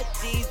saw what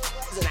these,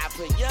 and I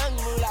put young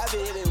moolah,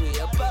 baby, we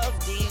above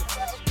these.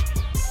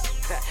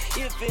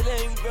 If it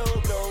ain't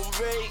broke, don't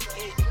break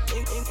it.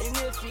 And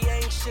if he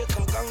ain't shook,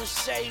 I'm gonna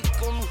shake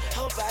him.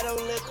 Hope I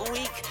don't look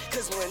weak,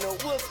 cause when a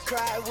wolf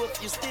cry wolf,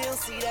 you still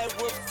see that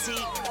wolf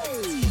teeth.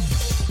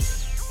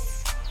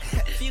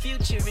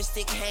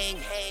 futuristic hang.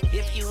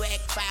 If you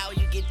act foul,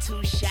 you get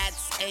 2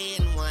 shots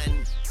and 1.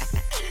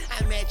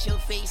 I'm at your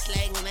face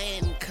like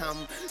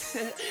Lancome.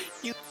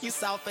 you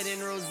softer than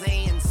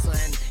Roseanne,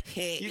 son.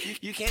 Hey,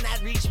 you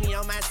cannot reach me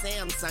on my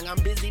Samsung.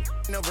 I'm busy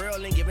in the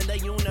world and giving the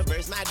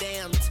universe my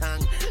damn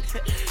tongue.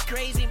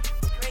 Crazy,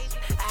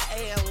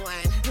 I am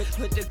one.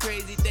 But the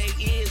crazy thing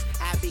is,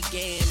 I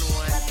began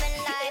one.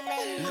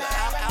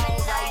 I'm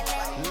alright,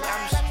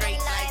 I'm straight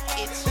like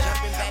it's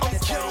jumping back to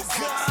 36.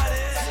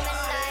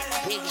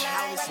 Big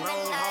house,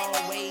 long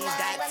hallways,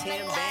 got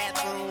 10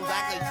 bathrooms.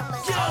 I could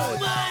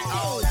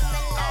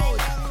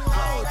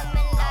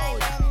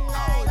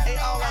Hey,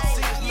 all I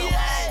see is no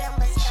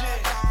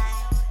shit.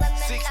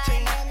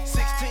 16,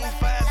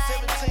 5,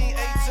 17,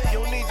 18. You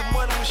don't need the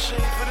money machine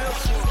for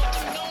this one.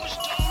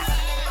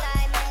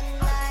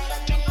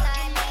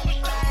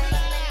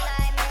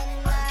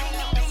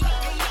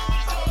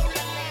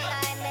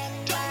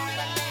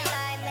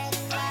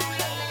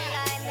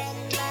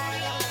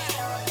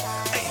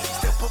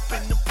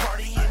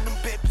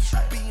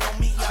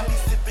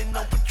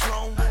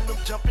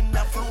 Jumping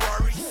out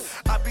Ferrari,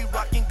 I be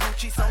rocking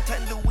Gucci,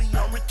 sometimes Louis,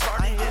 I'm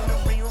retarded. In the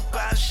ring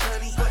by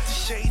Shunny, but the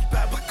shades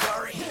by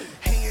Bacardi.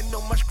 He ain't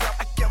no much crap,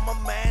 I got my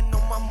man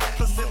on my money.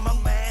 Plus in my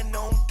man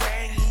on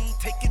gang, he ain't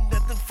taking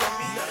nothing from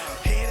me.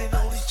 Headed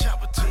on this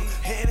chopper too,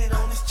 headed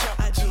on this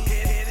chopper too.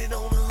 Headed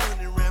on the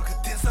 100 round,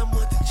 cause this I'm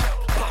with the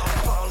chopper.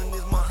 Ballin'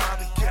 is my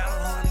hobby, got a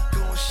honey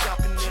going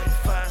shopping. Every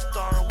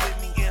 5-star with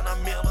me and I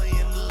met her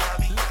in the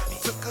lobby.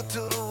 Took her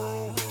to the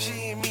room, she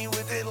hit me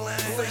with that line.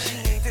 Say she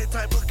ain't that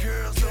type of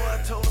girl, so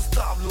I told her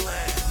stop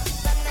lying.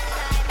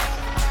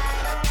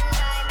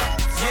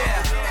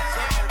 Yeah.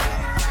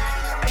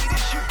 Hey,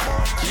 this your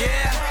boy.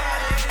 Yeah.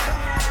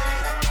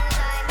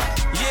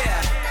 Yeah.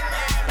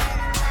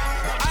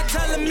 I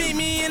tell her meet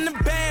me in the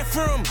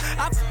bathroom.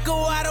 I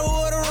go out of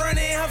order,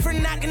 running her for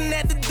knocking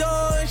at the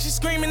door, and she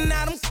screaming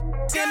out, I'm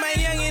in my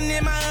youngin'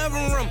 in my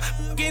oven room.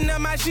 Fucking up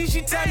my shit,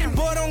 she tell me,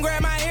 boy, don't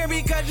grab my hair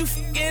because you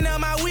fucking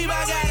up my weave.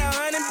 I got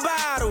 100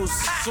 bottles.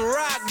 It's a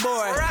rock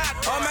boy.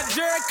 All my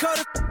jewelry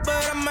coated,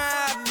 but I'm a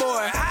hot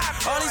boy.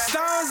 All these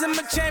stones in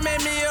my chain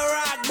made me a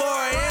rock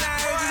boy. And I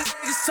heard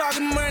you niggas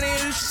talking money,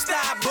 you should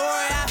stop, boy.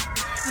 I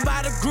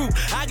by the group,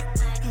 I get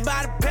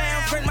by the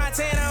pound, print my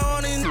tanner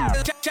on these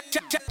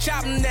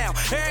chop them down.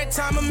 Every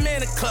time I'm in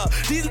the club,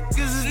 these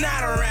niggas is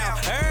not around.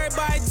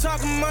 Everybody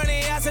talking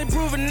money, I say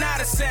prove it not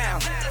a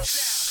sound.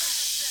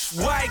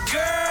 White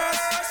girls,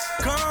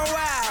 gone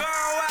wild.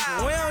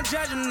 We don't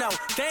judge them, no,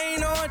 they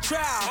ain't on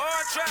trial.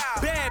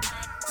 Bad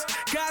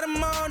got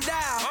them on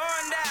dial.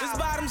 This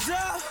bottom's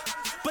up,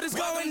 but it's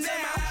going down.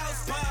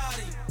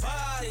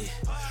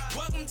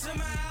 Welcome to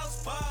my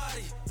house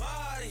party.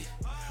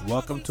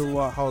 Welcome to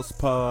our house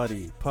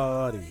party.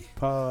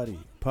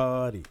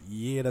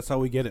 Yeah, that's how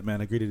we get it,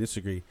 man. Agree to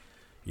disagree.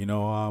 You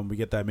know, we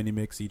get that mini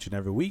mix each and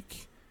every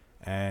week.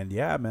 And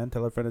yeah, man,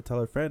 tell a friend to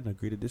tell a friend.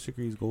 Agree to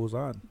disagree goes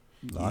on.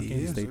 Lock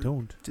in, stay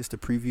tuned. Just a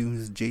preview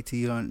is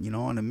JT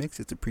on the mix.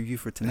 It's a preview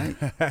for tonight.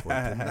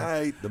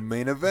 The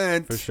main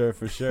event. For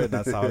sure.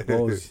 That's how it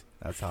goes.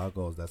 That's how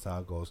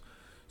it goes.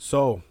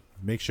 So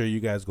make sure you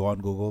guys go on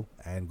Google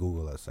and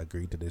Google us.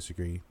 Agree to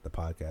disagree, the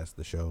podcast,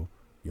 the show.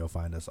 You'll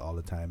find us all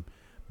the time.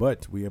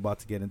 But we're about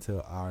to get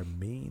into our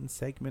main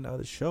segment of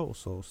the show,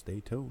 so stay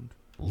tuned.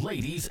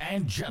 Ladies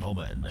and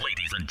gentlemen,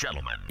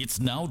 it's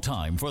now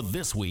time for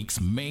this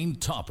week's main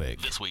topic.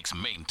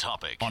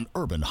 On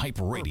Urban Hype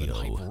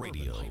Radio.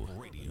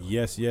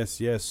 Yes.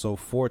 So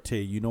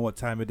Forte, you know what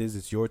time it is.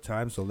 It's your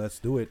time, so let's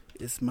do it.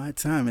 It's my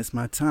time.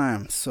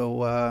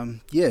 So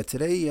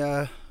today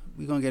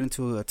we're gonna get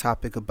into a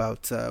topic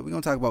about we're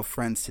gonna talk about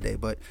friends today,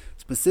 but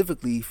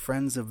specifically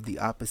friends of the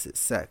opposite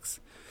sex.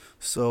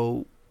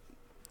 So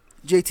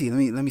JT,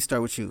 let me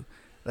start with you.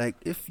 Like,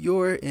 if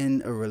you're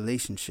in a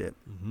relationship,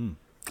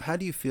 how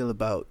do you feel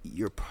about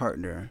your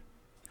partner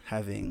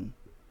having,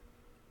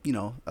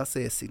 I'll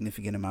say a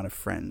significant amount of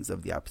friends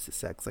of the opposite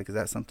sex? Like, is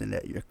that something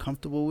that you're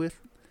comfortable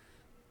with?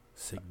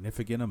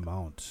 Significant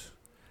amount.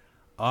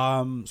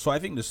 So I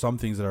think there's some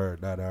things that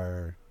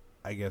are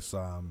I guess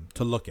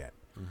to look at.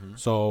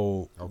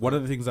 So one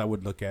of the things I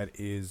would look at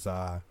is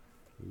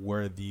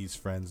were these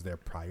friends there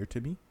prior to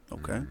me?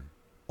 Okay.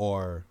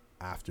 Or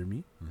after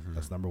me?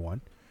 That's number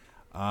one.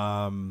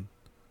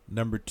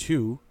 Number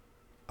two,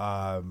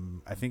 I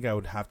think I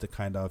would have to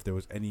kind of, if there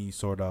was any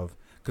sort of,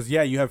 because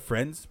you have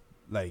friends,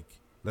 like,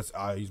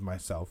 I'll use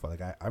myself,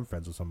 like I'm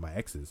friends with some of my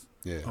exes.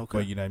 Yeah. Okay.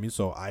 But you know what I mean?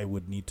 So I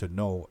would need to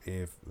know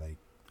if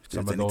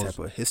some of those type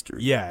of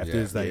history. Yeah, if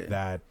there's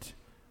that,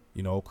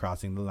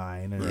 crossing the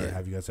line, or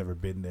have you guys ever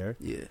been there?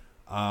 Yeah.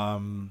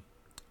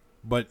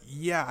 But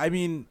yeah, I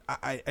mean,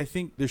 I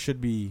think there should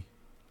be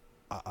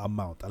a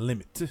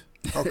limit.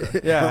 Okay.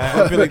 Yeah,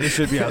 I feel like there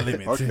should be a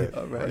limit. Okay.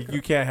 All right.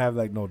 You can't have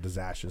no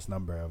disastrous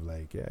number of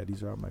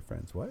these are all my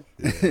friends. What?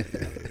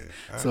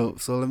 Yeah. So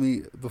let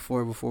me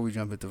before we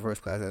jump into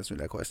first class answering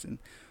that question.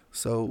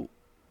 So,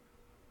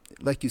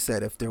 like you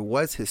said, if there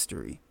was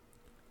history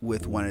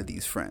with one of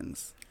these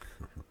friends,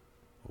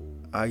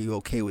 are you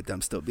okay with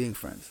them still being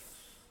friends?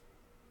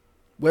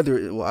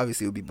 well,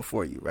 obviously it would be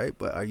before you, right?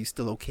 But are you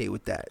still okay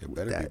with that? It with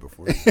better that? be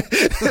before you.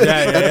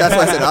 That's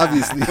why I said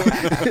obviously.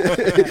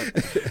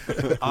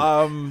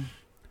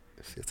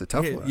 It's a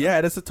tough one.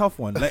 Yeah, that's a tough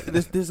one. Like,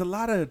 there's a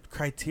lot of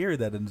criteria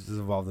that is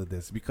involved with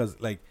this, because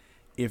like,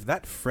 if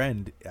that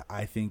friend,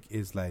 I think,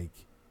 is like,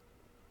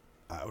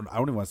 I don't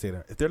even want to say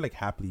that, if they're like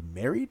happily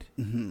married,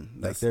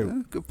 That's they're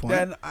a good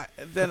point.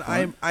 then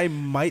I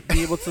might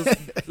be able to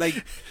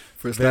like.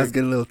 First class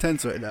getting a little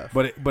tense right now.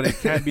 But it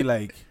can't be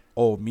like,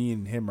 oh, me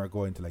and him are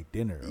going to like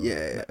dinner.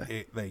 Yeah.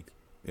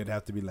 It'd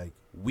have to be like,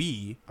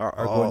 we Are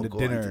are all going to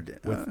going dinner to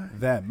with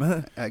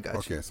them. I got you.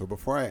 Okay, so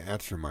before I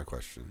answer my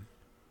question,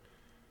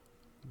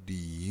 do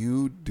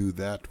you do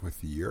that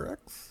with your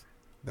ex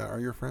that are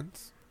your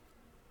friends?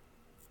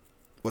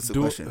 What's the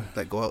question?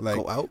 Like go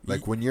out?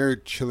 Like when you're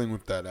chilling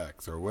with that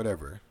ex or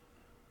whatever,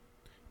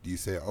 do you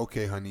say,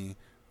 okay, honey,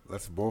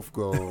 let's both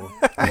go while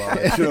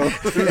I chill?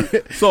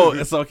 So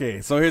it's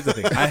okay. So here's the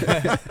thing.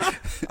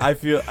 I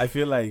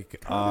feel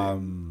like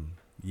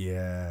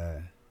yeah,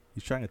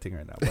 he's trying to think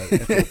right now.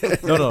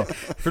 But no.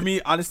 For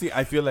me, honestly,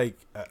 I feel like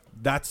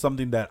that's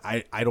something that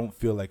I don't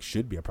feel like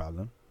should be a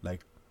problem.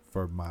 Like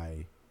for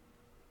my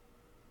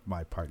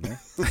partner.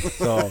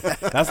 So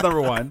that's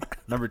number one.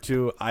 Number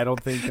two, I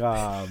don't think.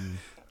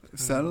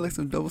 Sounded like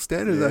some double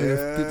standards out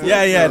here. People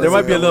Yeah. There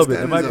might be a little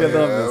bit. Might be a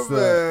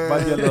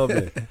little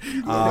bit.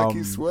 I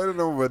keep sweating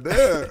over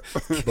there.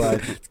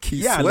 But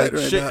Keep yeah, sweat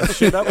like right now.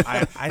 shit up.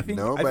 I think.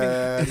 No, I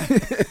man.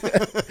 think,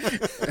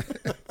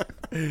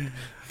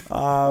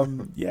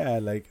 yeah,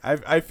 like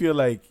I feel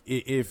like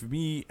if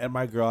me and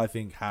my girl, I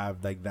think,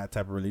 have like that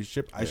type of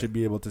relationship, I should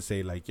be able to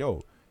say like,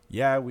 yo,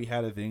 yeah, we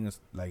had a thing,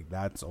 like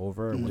that's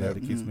over, whatever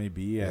the case may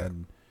be,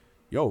 and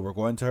yo, we're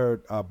going to her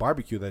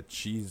barbecue that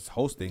she's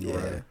hosting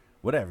or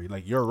whatever.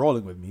 Like, you're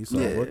rolling with me, so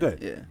we're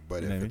good. Yeah.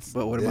 But, You know what I mean?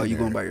 But what about you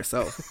going by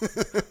yourself?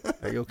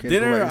 Are you okay? to go by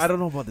Dinner, yourself? I don't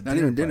know about the Not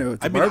dinner. even dinner. part.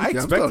 It's I a mean, I barbecue.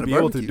 I'm expect still to on be a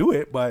able to barbecue. do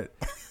it, but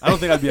I don't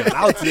think I'd be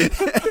allowed to.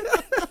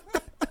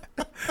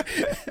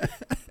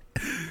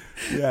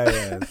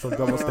 Yeah. Some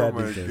double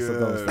standards there. Some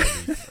double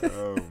standards.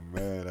 Oh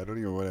man, I don't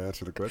even want to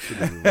answer the question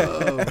anymore.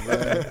 Oh man,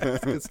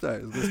 it's a good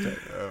start.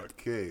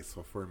 Okay,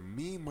 so for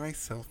me,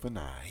 myself, and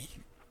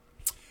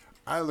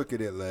I look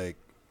at it like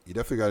you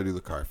definitely got to do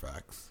the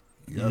Carfax.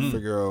 You got to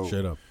figure out.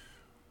 Shut up.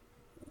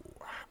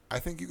 I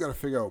think you got to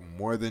figure out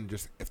more than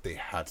just if they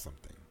had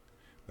something.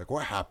 Like,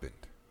 what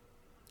happened?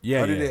 Yeah.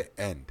 How did it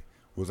end?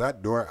 Was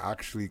that door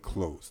actually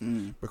closed?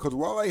 Because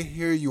while I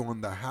hear you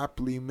on the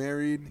happily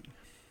married,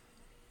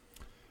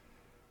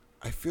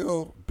 I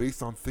feel,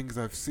 based on things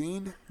I've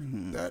seen,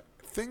 that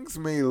things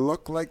may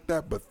look like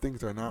that, but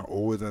things are not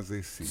always as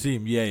they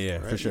seem. Yeah,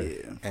 Right? for sure.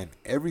 Yeah. And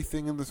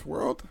everything in this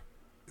world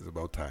is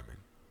about timing.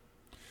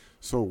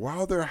 So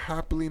while they're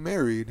happily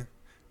married,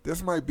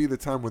 this might be the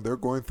time when they're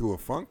going through a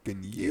funk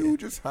and you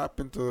just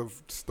happen to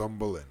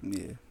stumble in.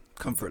 Yeah.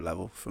 Comfort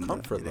level from the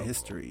level,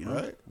 history, you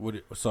know?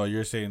 right? So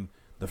you're saying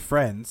the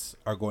friends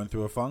are going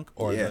through a funk,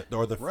 or Yeah.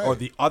 or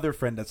the other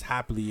friend that's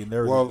happily in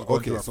their Well, going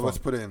okay, through a so let's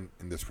funk? put it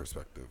in this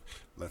perspective.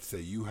 Let's say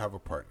you have a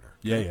partner.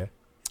 Yeah.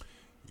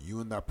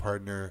 You and that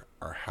partner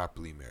are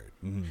happily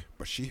married,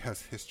 but she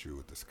has history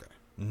with this guy.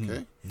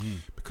 Okay?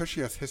 Because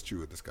she has history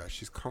with this guy,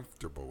 she's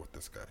comfortable with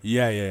this guy.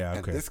 Yeah. And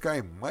Okay. this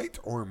guy might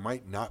or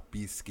might not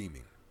be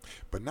scheming.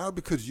 But now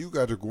because you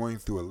guys are going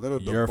through a little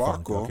Your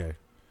funk. debacle, Okay.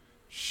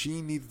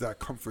 she needs that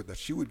comfort that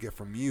she would get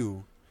from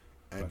you.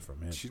 And But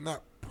from him. she's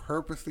not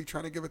purposely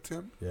trying to give it to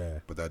him, Yeah.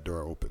 but that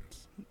door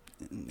opens.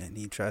 And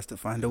he tries to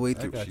find a way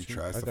through. got She you.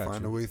 tries I to got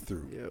find you. a way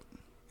through. Yep.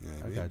 You know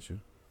what I mean? got you.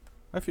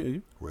 I feel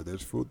you. Where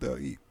there's food, they'll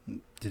eat.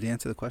 Did he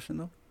answer the question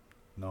though?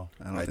 No.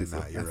 I don't I think did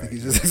not. so. You're I think right. he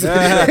just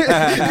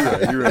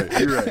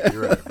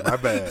You're right. My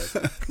bad.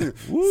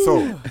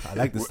 So I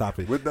like this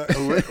topic. with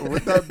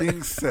that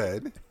being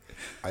said,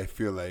 I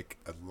feel like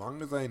as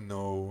long as I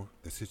know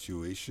the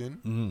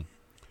situation,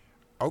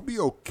 I'll be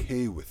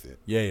okay with it.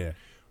 Yeah.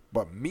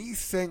 But me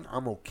saying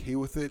I'm okay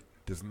with it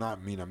does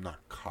not mean I'm not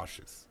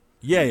cautious.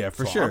 Yeah,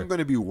 for So sure. I'm going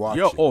to be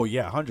watching. Oh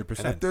yeah, and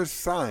 100%. if there's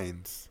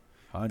signs,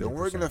 100%. then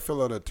we're going to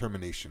fill out a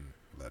termination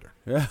letter.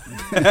 Yeah.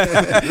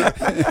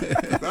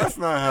 That's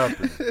not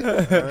happening.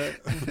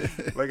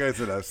 Right? Like I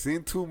said, I've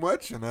seen too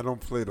much, and I don't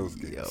play those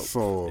games. Yep.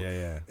 So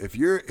Yeah. if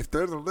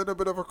there's a little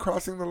bit of a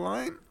crossing the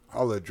line,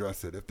 I'll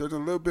address it. If there's a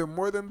little bit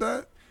more than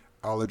that,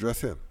 I'll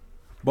address him.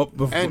 But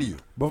before, And you.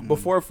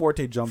 before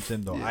Forte jumps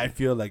in, though, I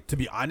feel like, to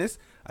be honest,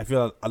 I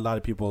feel a lot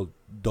of people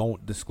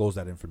don't disclose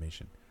that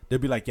information. They'll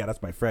be like, "Yeah,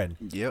 that's my friend,"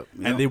 Yep.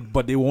 and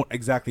they won't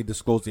exactly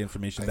disclose the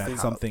information I that think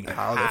something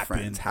how they're happened.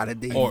 friends. How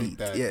did they or- meet?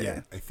 That,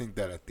 Yeah. I think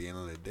that at the end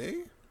of the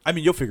day, I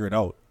mean, you'll figure it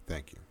out.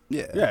 thank you.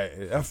 Yeah.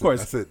 Yeah, of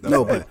course. That's it.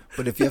 No, but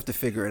if you have to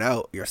figure it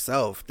out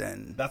yourself,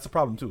 then That's a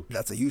problem too.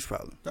 that's a huge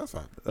problem. That's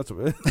fine. That's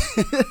what.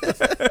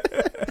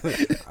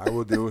 I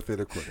will deal with it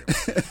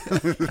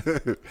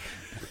accordingly.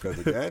 Because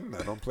again,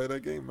 I don't play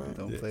that game, man.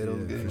 Don't play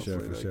those I games.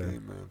 don't for play that sure.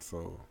 game, man.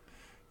 So,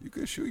 You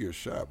can shoot your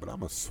shot, but I'm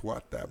gonna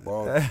swat that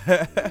ball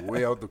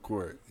way out the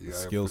court. The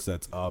skill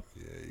set's up.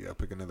 Yeah, you gotta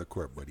pick another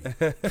court, buddy.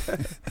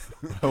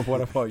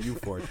 What about you,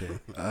 Forte?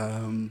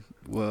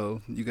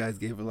 Well, you guys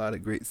gave a lot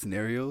of great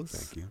scenarios.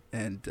 Thank you.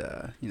 And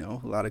a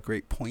lot of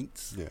great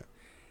points.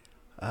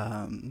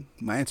 Yeah.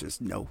 My answer is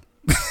no.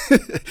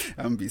 I'm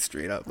gonna be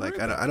straight up. Like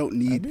I don't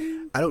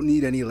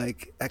need any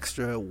like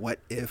extra what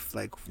if,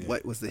 like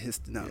what was the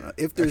history. No.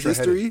 If there's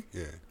Extra history,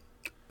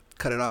 headache.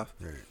 cut it off.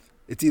 Right.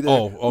 It's either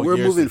we're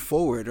moving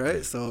forward, right?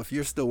 Right. So if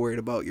you're still worried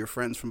about your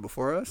friends from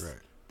before us, Right.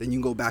 then you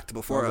can go back to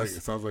before us.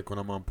 It sounds like when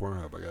I'm on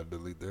Pornhub, I gotta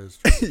delete the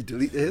history. You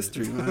delete the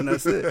history, man.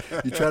 That's it.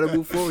 You try to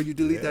move forward, you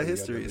delete that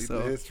history. Delete So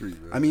the history,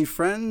 man. I mean,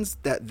 friends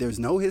that there's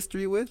no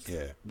history with,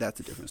 that's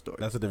a different story.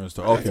 That's a different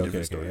story. That's a Okay.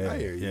 different story. I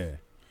hear you. Yeah.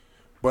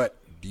 But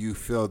do you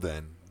feel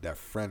then that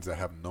friends that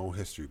have no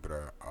history but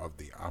are of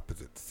the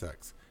opposite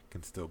sex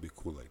can still be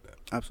cool like that?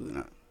 Absolutely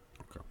not.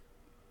 Okay.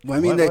 Well,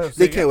 I mean,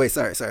 they can't. Wait,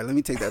 sorry. Let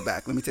me take that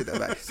back.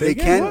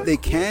 They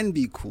can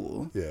be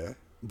cool. Yeah.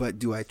 But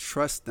do I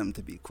trust them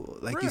to be cool?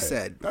 Like you Right.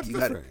 said, That's you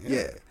got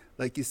different,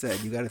 like you said,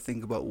 you got to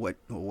think about what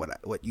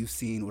you've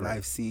seen, what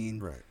I've seen.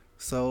 Right.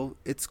 So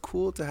it's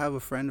cool to have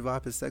a friend of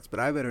opposite sex, but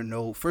I better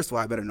know. First of all,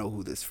 I better know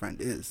who this friend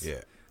is.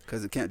 Yeah.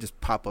 Because it can't just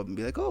pop up and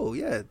be like, oh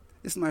yeah,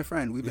 this is my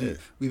friend.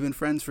 We've been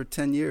friends for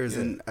 10 years,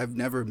 and I've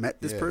never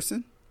met this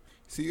person.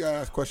 So you gotta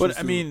ask questions. But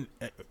I mean,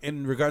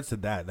 in regards to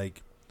that,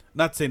 like,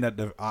 not saying that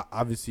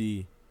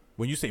obviously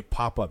when you say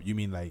pop up, you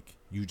mean like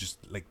you just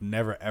like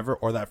never ever,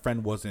 or that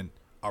friend wasn't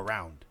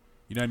around.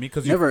 You know what I mean?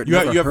 Because you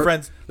have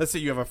friends. Let's say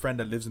you have a friend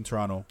that lives in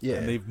Toronto,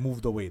 and they've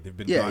moved away. They've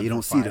been gone you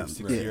don't for see 5, them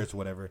 6 years, or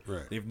whatever.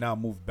 Right. They've now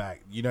moved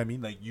back. You know what I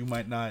mean? Like you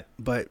might not.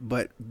 But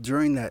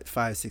during that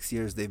 5-6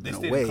 years they've been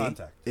stayed in away.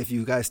 contact. If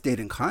you guys stayed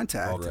in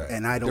contact, Right.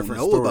 and I don't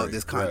Different know story. about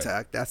this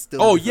contact, that's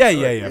still. Oh a different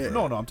story.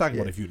 No, I'm talking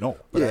about if you know.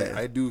 But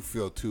I do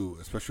feel too,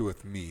 especially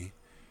with me,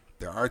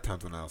 there are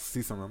times when I'll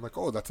see someone, I'm like,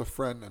 oh, that's a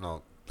friend, and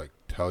I'll like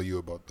tell you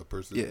about the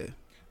person. Yeah.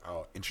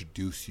 I'll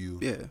introduce you.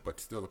 Yeah. But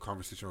still, the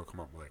conversation will come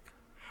up like,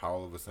 how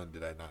all of a sudden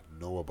did I not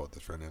know about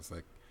this friend? And it's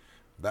like,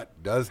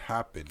 that does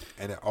happen,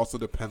 and it also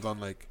depends on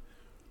like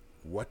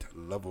what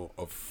level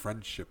of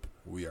friendship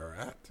we are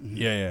at.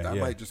 That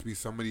might just be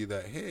somebody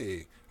that,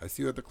 hey, I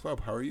see you at the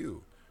club. How are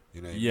you?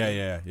 You know. What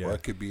I mean? Or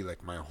it could be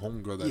like my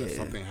homegirl that if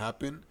something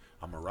happened,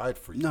 I'm a ride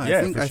for you. No,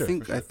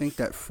 I think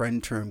that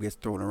friend term gets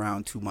thrown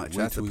around too much.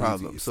 That's the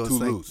problem. So it's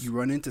like loose. You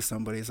run into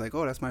somebody, it's like,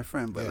 oh, that's my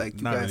friend, but like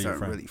you guys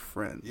aren't really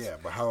friends. Yeah,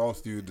 but how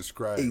else do you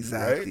describe?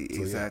 Exactly, right?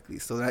 exactly.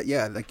 So that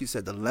like you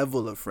said, the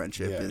level of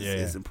friendship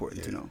is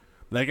important to know.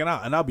 Like, and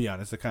I'll be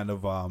honest, to kind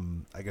of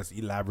I guess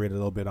elaborate a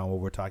little bit on what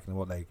we're talking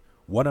about. Like,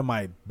 one of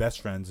my best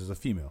friends is a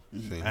female,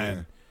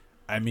 and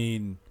I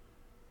mean,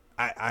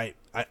 I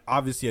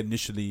obviously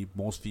initially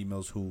most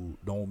females who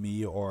know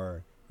me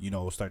or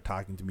start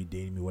talking to me,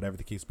 dating me, whatever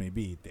the case may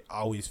be, they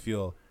always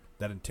feel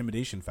that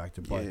intimidation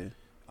factor. But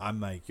I'm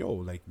like, yo,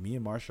 like me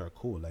and Marsha are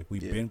cool. Like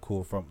we've been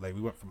cool from like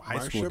we went from high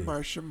school.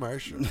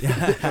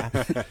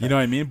 Marsha. You know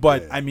what I mean?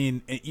 But I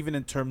mean, even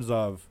in terms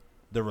of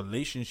the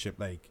relationship,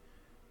 like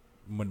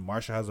when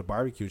Marsha has a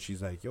barbecue,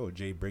 she's like, yo,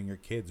 Jay, bring your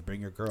kids,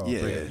 bring your girl.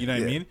 You know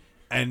what I mean?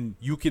 And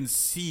you can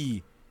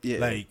see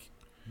like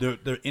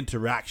the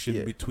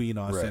interaction between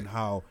us and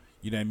how,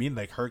 you know what I mean?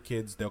 Like her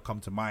kids, they'll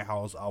come to my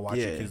house. I'll watch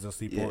your kids. They'll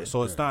sleep over.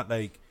 So it's not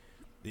like,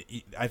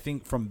 I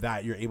think from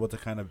that you're able to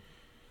kind of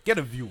get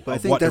a view of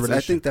what the relationship.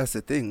 I think that's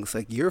the thing. It's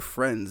like your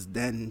friends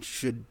then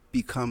should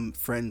become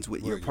friends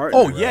with your partner.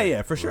 Oh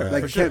yeah, for sure.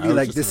 Like for it can't sure. be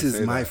like this is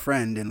my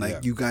friend and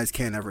like you guys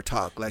can't ever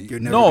talk. Like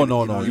you're never.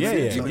 No.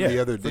 Even the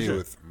other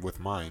day with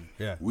mine,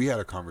 we had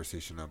a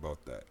conversation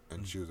about that,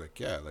 and she was like,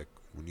 yeah, like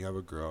when you have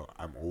a girl,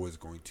 I'm always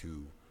going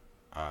to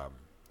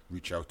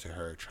reach out to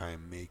her, try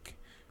and make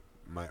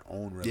my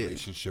own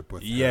relationship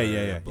with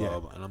her, blah,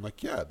 blah. And I'm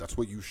like, yeah, that's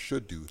what you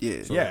should do.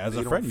 So as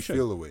a friend, you should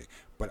feel away.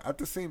 But at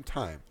the same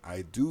time,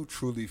 I do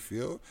truly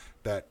feel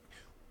that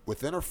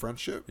within a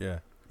friendship,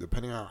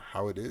 depending on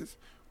how it is,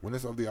 when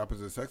it's of the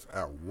opposite sex,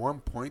 at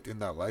one point in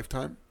that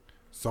lifetime,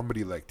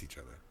 somebody liked each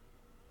other.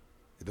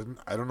 It doesn't.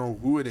 I don't know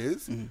who it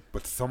is,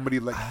 but somebody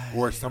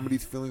or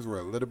somebody's feelings were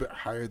a little bit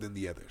higher than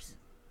the others.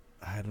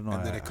 I don't know.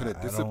 And then it could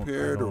have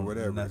disappeared or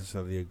whatever. I don't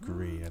necessarily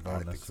agree. I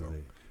don't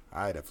necessarily.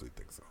 I definitely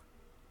think so.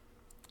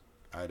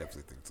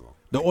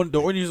 The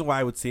only reason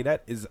why I would say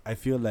that is I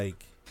feel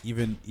like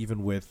even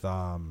with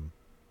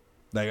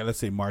like let's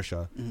say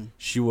Marsha,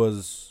 she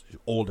was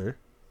older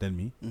than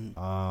me.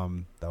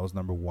 That was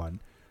number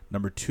one.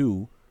 Number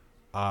two,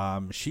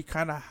 she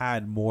kind of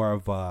had more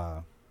of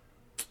a,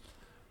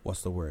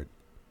 what's the word?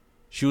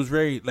 She was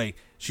very like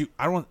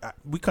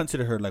we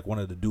consider her like one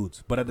of the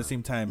dudes, but at the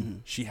same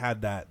time she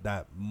had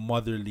that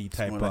motherly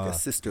type more like a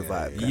sister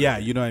vibe. Yeah,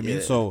 you know what I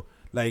mean. So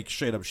like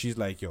straight up, she's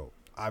like, yo,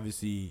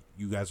 obviously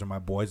you guys are my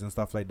boys and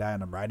stuff like that,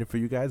 and I'm riding for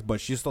you guys,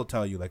 but she'll still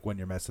tell you like when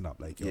you're messing up,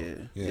 like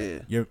yo,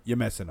 you're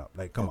messing up,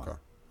 like come on.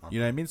 You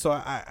know what I mean? So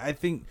I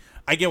think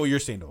I get what you're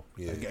saying though.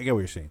 I get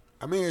what you're saying.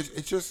 I mean,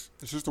 it's just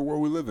the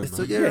world we live in.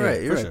 Man. You're right.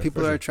 for You're right. sure,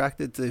 People for are sure.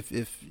 attracted to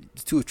if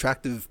two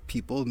attractive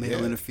people,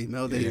 male and a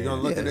female. They You're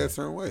gonna look at it a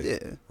certain way.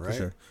 Yeah, right.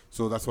 sure.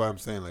 So that's why I'm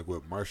saying, like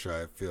with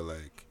Marsha, I feel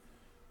like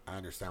I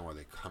understand why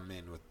they come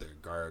in with their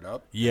guard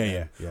up. Yeah, and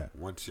yeah, then yeah.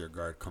 Once your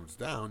guard comes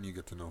down, you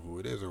get to know who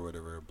it is or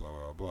whatever. Blah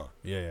blah blah.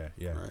 Yeah.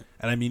 Right.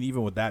 And I mean,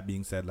 even with that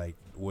being said, like,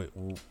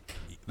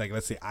 like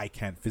let's say I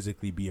can't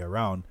physically be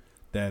around,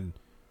 then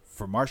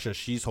for Marsha,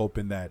 she's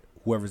hoping that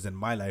whoever's in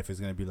my life is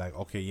gonna be like,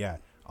 okay, yeah,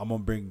 I'm gonna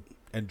bring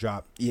and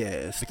drop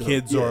the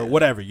kids or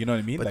whatever. You know what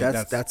I mean? But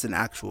like, that's an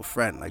actual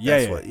friend. Like yeah,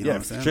 that's what you know what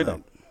I'm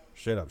saying.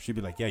 Straight up. She'd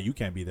be like, yeah, you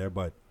can't be there,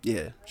 but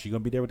Yeah. she gonna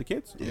be there with the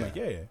kids. I'm Yeah. like,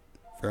 yeah.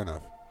 Fair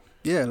enough.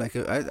 Yeah, like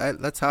I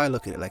that's how I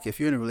look at it. Like if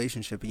you're in a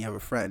relationship and you have a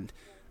friend,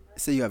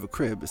 say you have a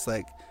crib, it's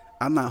like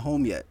I'm not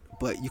home yet,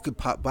 but you could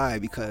pop by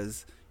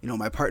because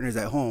my partner's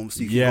at home,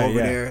 so you can go over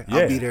there.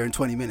 I'll be there in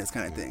 20 minutes,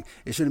 kind of thing.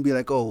 It shouldn't be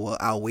like, oh well,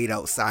 I'll wait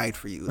outside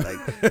for you,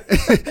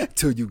 like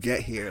till you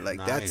get here. Like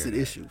that's an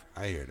issue.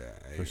 I hear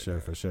that.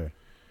 For sure.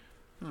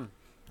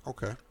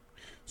 Okay.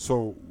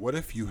 So what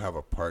if you have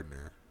a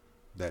partner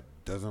that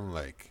doesn't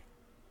like,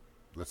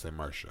 let's say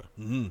Marsha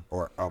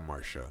or a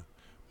Marsha,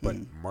 but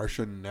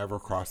Marsha never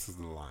crosses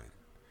the line?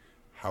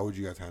 How would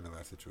you guys handle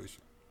that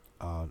situation?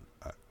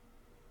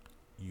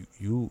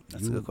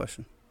 That's a good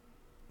question.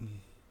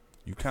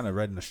 You kind of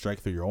read a strike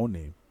through your own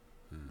name.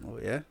 Oh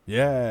yeah.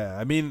 Yeah,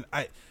 I mean,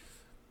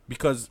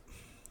 because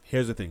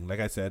here's the thing. Like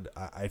I said,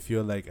 I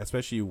feel like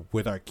especially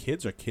with our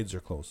kids are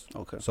close.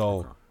 Okay.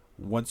 So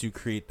once you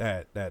create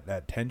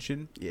that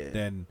tension, Yeah.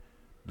 then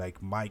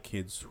like my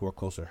kids who are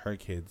close to her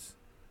kids,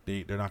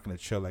 they're not gonna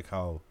chill like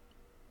how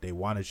they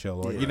want to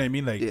chill, or you know what I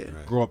mean,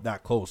 like grow up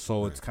that close.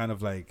 So it's kind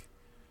of like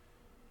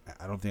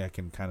I don't think I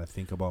can kind of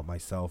think about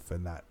myself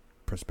in that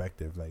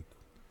perspective. Like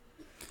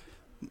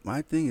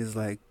my thing is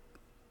like,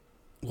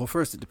 well,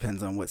 first it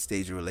depends on what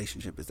stage your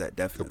relationship is at. Good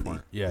Definitely.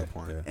 point. yeah, Good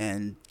point. yeah.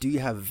 And do you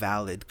have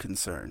valid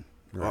concern,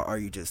 or are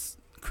you just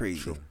crazy?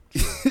 True.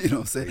 You know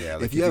what I'm saying? Yeah,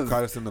 like if you have,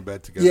 caught us in the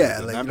bed together. yeah,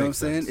 then like that you know what I'm makes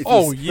saying. sense. If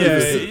Oh, you, yeah,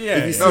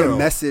 if you see No, a no,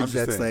 message I'm just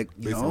that's saying, like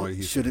based on what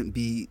he shouldn't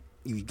be,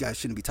 you guys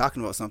shouldn't be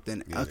talking about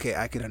something. Yeah. Okay,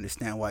 I could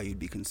understand why you'd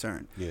be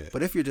concerned. Yeah.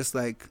 But if you're just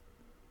like,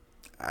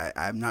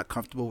 I'm not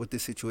comfortable with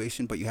this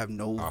situation, but you have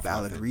no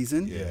valid nothing.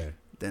 reason, Yeah.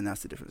 then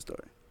that's a different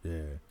story.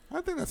 Yeah.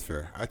 I think that's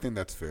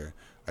fair.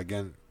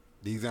 Again,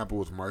 the example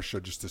was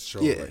Marsha just to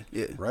show, Yeah, like,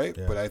 yeah. right?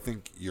 Yeah. But I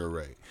think you're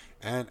right.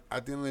 And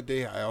at the end of the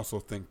day, I also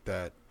think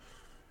that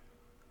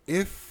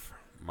if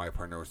my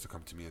partner was to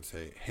come to me and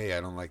say, hey,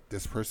 I don't like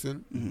this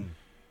person,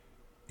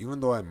 even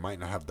though I might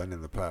not have done it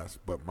in the past,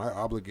 but my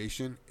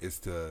obligation is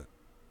to,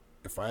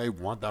 if I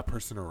want that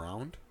person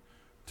around,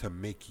 to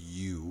make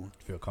you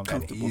Feel at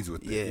comfortable. ease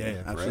with it.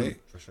 Yeah, absolutely.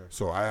 Right? For sure.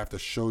 So I have to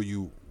show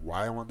you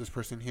why I want this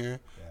person here,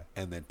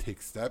 Yeah. and then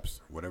take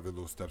steps, whatever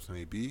those steps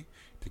may be,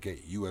 to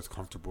get you as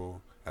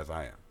comfortable as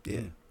I am.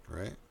 Yeah.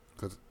 Right?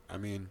 Because, I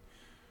mean,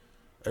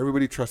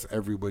 everybody trusts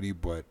everybody,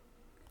 but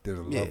there's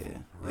a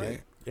level,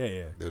 right?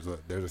 Yeah. There's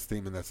a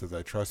statement that says,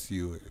 I trust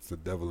you. It's the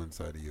devil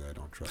inside of you I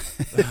don't trust.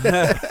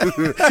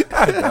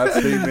 That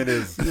statement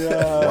is,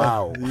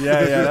 wow.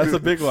 Yeah, that's a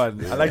big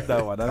one. I like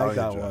that one. I like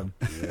Telling that you, one.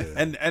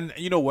 John. Yeah. And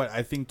you know what?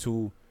 I think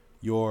too,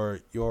 your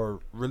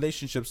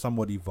relationship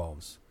somewhat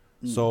evolves.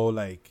 So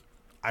like,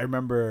 I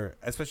remember,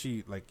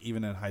 especially like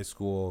even in high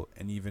school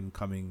and even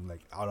coming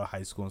like out of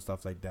high school and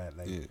stuff like that.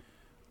 Like,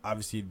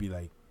 obviously it'd be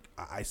like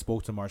I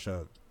spoke to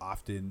Marsha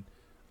often.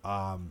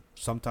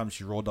 Sometimes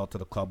she rolled out to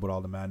the club with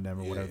all the man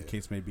them or whatever the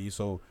case may be.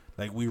 So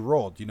like we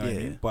rolled, you know what I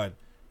mean? But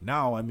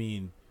now, I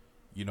mean,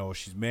 you know,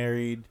 she's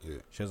married,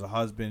 she has a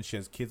husband, she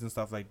has kids and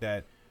stuff like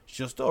that.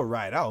 She'll still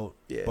ride out,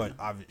 but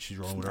obviously she's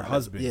rolling with her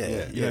husband. You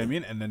know what I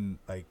mean? And then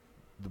like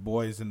the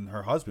boys and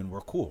her husband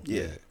were cool.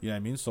 You know what I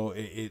mean? So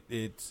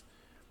it's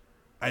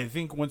I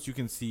think once you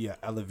can see an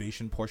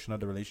elevation portion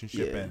of the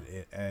relationship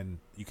and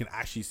you can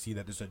actually see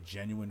that there's a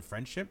genuine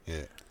friendship,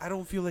 I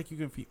don't feel like you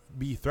can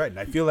be threatened.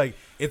 I feel like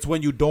it's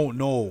when you don't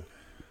know,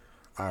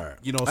 all right,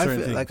 you know, I certain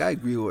feel things. like I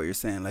agree with what you're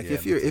saying. Like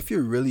if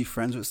you're really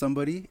friends with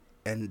somebody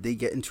and they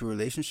get into a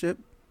relationship,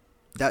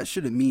 that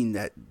shouldn't mean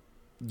that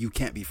you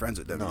can't be friends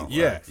with them anymore.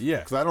 Yeah.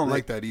 Because I don't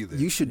like that either.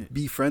 You should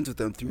be friends with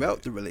them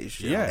throughout the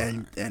relationship.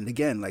 Yeah. And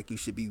again, like you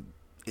should be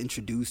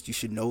introduced, you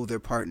should know their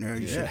partner,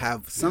 you should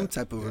have some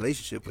type of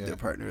relationship with their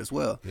partner as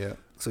well. Yeah.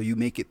 So you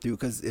make it through,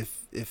 because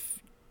if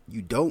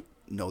you don't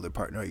know their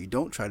partner or you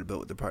don't try to build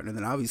with their partner,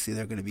 then obviously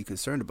they're going to be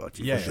concerned about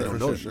you. Yeah, because they don't for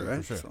know sure, you, right?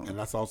 for sure. So, And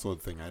that's also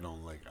the thing I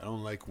don't like. I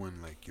don't like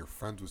when like you're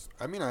friends with.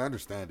 I mean, I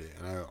understand it,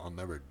 and I'll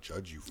never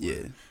judge you for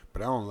it.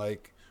 But I don't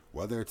like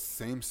whether it's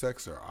same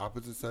sex or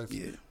opposite sex.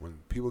 When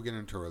people get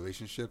into a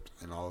relationship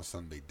and all of a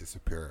sudden they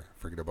disappear,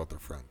 forget about their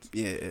friends. Like,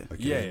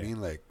 you know what I mean?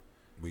 Like,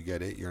 we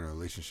get it. You're in a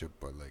relationship,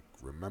 but like,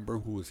 remember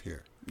who is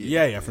here.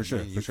 Yeah, for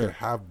sure. You can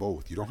have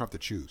both. You don't have to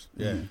choose.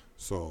 Yeah.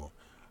 So,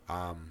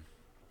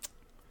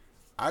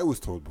 I was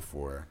told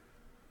before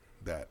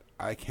that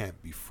I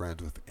can't be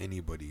friends with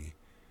anybody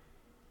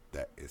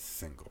that is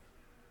single.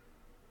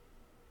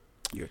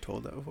 you're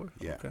told that before?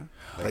 Yeah. Okay.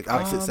 Like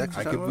opposite sex?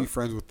 I could be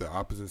friends with the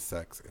opposite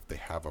sex if they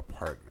have a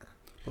partner.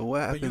 But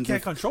what happens? But you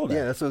can't control that.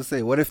 Yeah, that's what I'm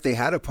saying. What if they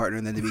had a partner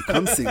and then they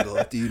become single?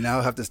 Do you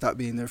now have to stop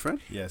being their friend?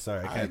 Yeah,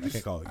 sorry, I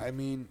can't call it. I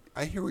mean,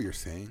 I hear what you're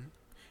saying,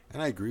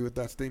 and I agree with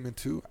that statement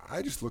too.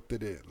 I just looked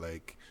at it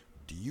like,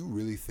 do you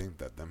really think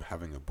that them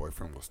having a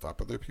boyfriend will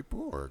stop other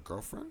people or a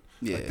girlfriend?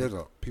 Yeah. Like, there's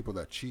people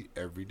that cheat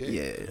every day.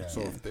 Yeah.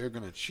 So if they're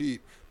gonna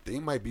cheat, they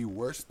might be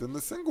worse than the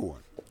single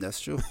one. That's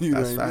true. You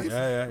know That's what I facts. mean?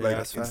 Yeah, Like,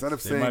 that's instead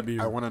of They saying might be-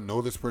 I want to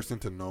know this person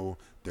to know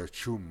their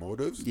true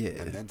motives, Yeah.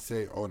 and then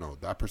say, oh no,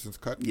 that person's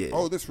cut. Yeah.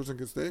 Oh, this person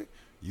can stay.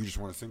 You just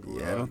want to single.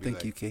 it Yeah, I out don't and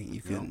be think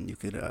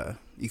like,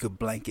 you could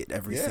blanket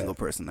every Yeah, single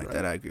person like right.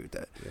 that. I agree with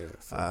that. Yeah.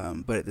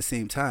 So, But at the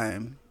same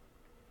time,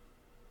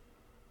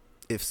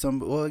 if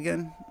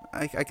again,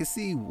 I can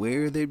see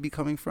where they'd be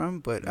coming from,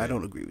 but I Yeah.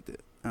 don't agree with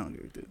it. yeah.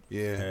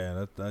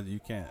 Yeah, that you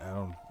can't. I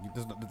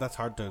don't. That's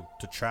hard to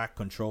track,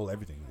 control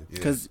everything.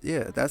 Because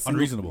that's single,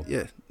 Unreasonable.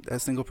 Yeah,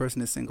 that single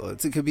person is single.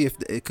 It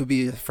could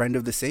be a friend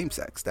of the same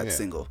sex that's Yeah.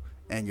 single,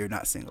 and you're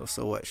not single.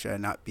 So what? Should I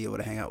not be able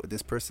to hang out with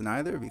this person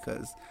either?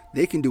 Because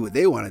they can do what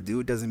they want to do.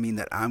 It doesn't mean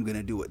that I'm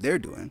gonna do what they're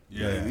doing.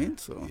 You know what I Yeah. mean?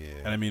 So Yeah.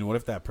 And I mean, what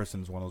if that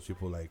person's one of those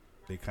people like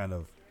they kind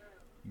of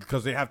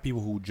because they have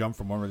people who jump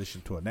from one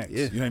relationship to the next.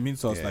 Yeah. You know what I mean?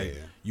 So it's Yeah, like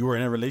yeah. you were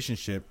in a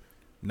relationship.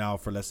 Now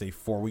for let's say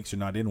 4 weeks you're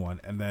not in one,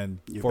 and then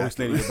You're 4 back weeks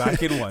later in you're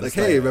back in one. like, It's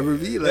hey,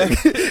 remember me?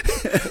 Like,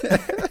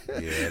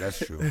 Yeah, that's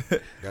true.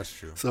 That's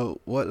true. so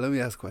what? Let me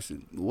ask a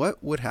question.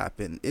 What would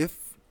happen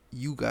if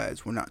you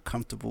guys were not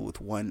comfortable with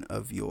one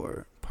of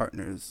your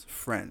partner's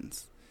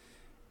friends,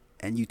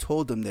 and you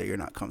told them that you're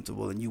not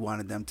comfortable and you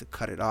wanted them to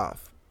cut it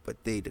off,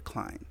 but they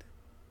declined?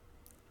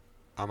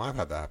 I've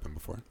had that happen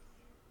before.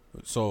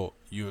 So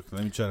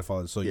let me try to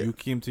follow this. So Yeah. you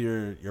came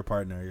to your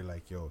partner. You're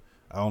like, yo,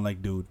 I don't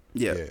like dude,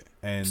 Yeah.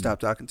 and Stop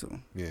talking to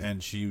him. Yeah.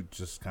 and she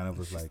just kind of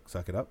was like,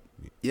 suck it up.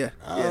 Yeah.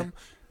 Yeah.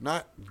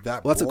 Not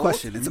that. Well, it's a bold,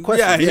 question. It's a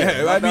question.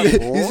 Yeah, I mean-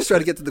 he's just trying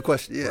to get to the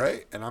question. Yeah.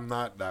 right? And I'm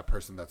not that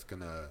person that's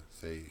gonna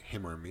say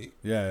him or me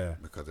Yeah,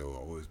 because it will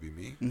always be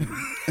me.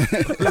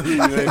 Mm-hmm. You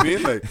know what I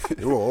mean? Like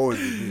it will always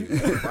be me.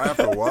 If I have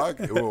to walk,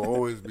 it will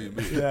always be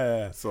me.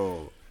 yeah.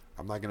 So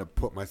I'm not gonna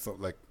put myself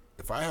like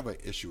if I have an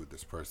issue with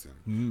this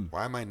person,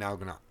 why am I now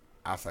gonna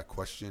ask that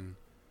question?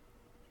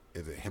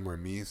 Is it him or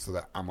me? So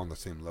that I'm on the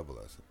same level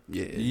as him.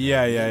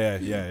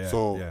 Yeah.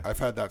 So yeah. I've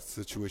had that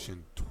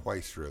situation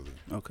twice, really,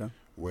 Okay.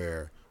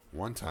 where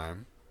one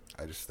time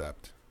I just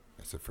stepped.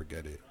 I said,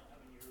 "Forget it."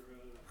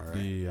 All right.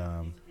 The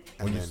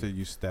when you then- say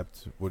you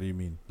stepped, what do you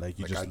mean? Like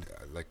you like just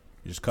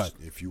you just cut?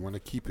 If you want to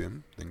keep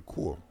him, then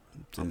cool.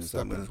 I'm I'm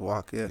stepping. gonna just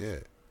walk. Yeah. Yeah.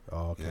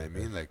 Oh, okay. You know what I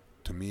mean? Like,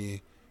 to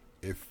me,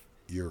 if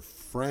your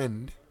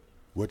friend,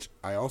 which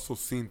I also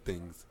seen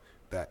things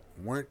that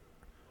weren't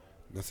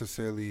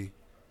necessarily,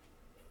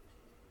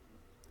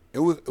 it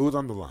was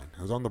on the line.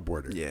 It was on the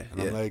border. Yeah,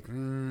 And I'm like,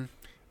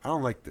 I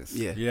don't like this.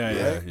 Yeah.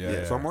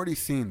 Yeah. So I'm already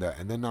seeing that.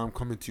 And then now I'm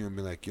coming to you and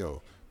be like,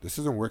 yo, this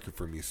isn't working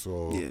for me.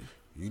 So Yeah.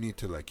 you need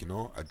to, like,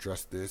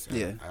 address this. And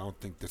Yeah. I don't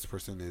think this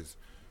person is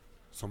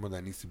someone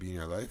that needs to be in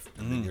your life.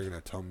 And then you're going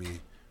to tell me,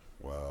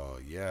 well,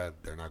 yeah,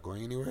 they're not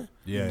going anywhere.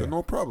 Yeah. Then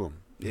no problem.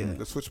 Yeah.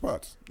 Let's switch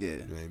spots. Yeah. You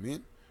know what I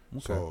mean?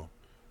 Okay. So,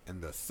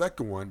 and the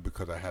second one,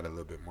 because I had a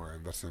little bit more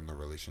invested in the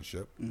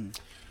relationship,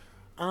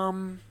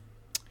 Mm.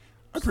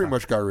 I pretty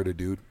much got rid of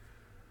dude.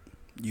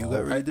 You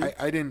got rid of it?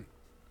 I didn't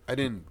Put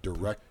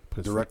his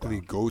foot directly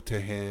down. go to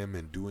him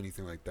and do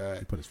anything like He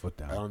that. put his foot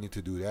I down. don't need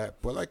to do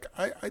that. But like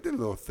I did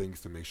little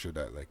things to make sure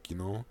that, like,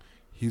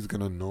 he's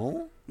gonna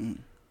know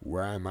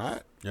where I'm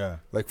at. Yeah.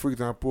 Like, for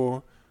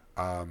example,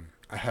 I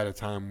had a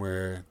time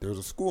where there was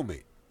a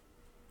schoolmate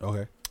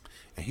Okay.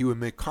 and he would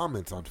make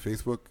comments on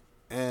Facebook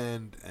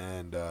and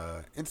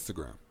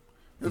Instagram.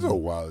 This was a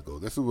while ago.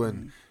 This is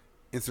when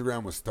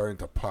Instagram was starting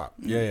to pop.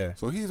 Yeah.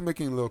 So he's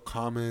making little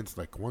comments.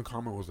 Like, one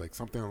comment was like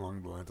something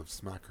along the lines of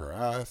 "smack her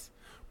ass,"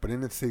 but it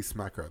didn't say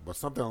 "smack her," but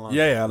something along.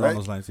 Yeah. Along right?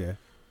 those lines. Yeah.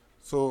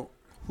 So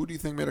who do you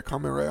think made a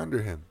comment right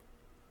under him?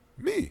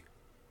 Me.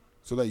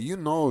 So that you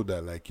know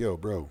that, like, yo,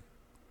 bro,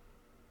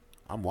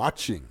 I'm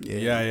watching.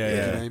 Yeah. You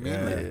know what I mean?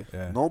 Yeah. Like,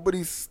 Yeah.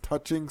 nobody's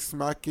touching,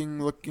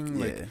 smacking, looking.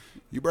 Yeah. Like,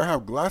 you better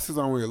have glasses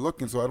on when you're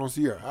looking so I don't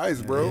see your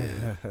eyes, bro.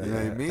 Yeah. You know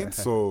what I mean?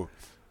 So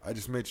I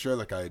just made sure,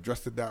 like, I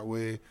addressed it that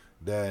way.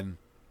 Then,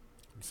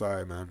 I'm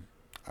sorry, man.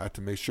 I had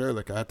to make sure,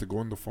 like, I had to go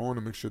on the phone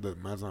and make sure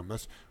that man's not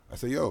mess. I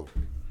say, yo,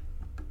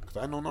 because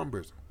I know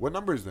numbers. What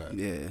number is that?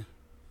 Yeah.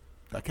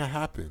 That can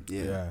happen.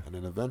 Yeah. Yeah. And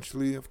then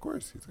eventually, of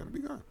course, he's going to be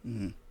gone.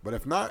 Mm-hmm. But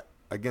if not,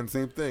 again,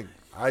 same thing.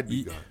 I'd be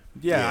Ye- gone.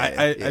 Yeah,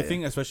 Yeah, I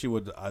think especially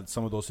with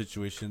some of those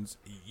situations,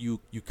 you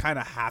kind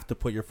of have to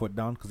put your foot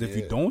down because if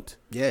you Yeah. don't,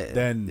 Yeah.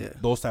 then yeah.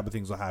 those type of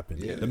things will happen.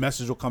 Yeah. The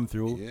message will come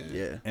through, Yeah.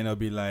 Yeah. and it'll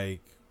be like,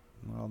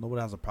 well,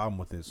 nobody has a problem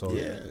with it. So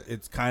Yeah.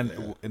 it's kind of,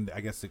 Yeah. and I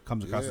guess it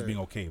comes across as Yeah. being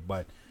okay.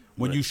 But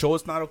when Right. you show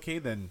it's not okay,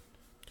 then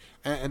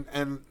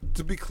And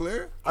to be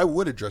clear, I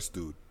would address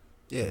dude.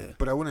 Yeah.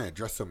 But I wouldn't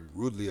address him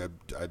rudely.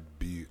 I'd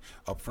be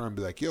upfront and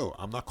be like, yo,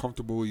 I'm not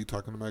comfortable with you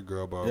talking to my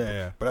girl about Yeah,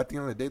 yeah. But at the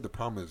end of the day, the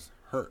problem is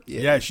her.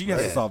 yeah, she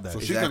has to Yeah. solve that. So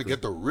she's going to Exactly.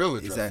 get the real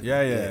address. Exactly.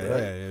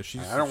 yeah. right?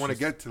 She's, And I don't want to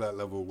she's- get to that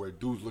level where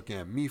dude's looking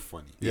at me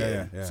funny.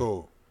 Yeah.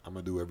 So I'm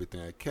going to do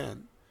everything I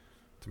can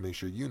to make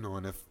sure you know.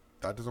 And if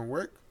that doesn't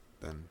work,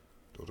 then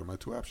those are my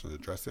two options: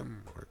 address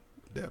him or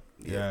dip.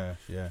 Yeah,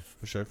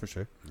 for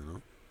sure. You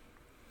know.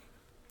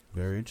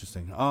 Very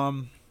interesting.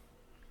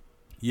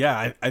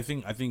 Yeah, I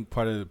think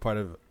part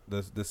of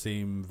the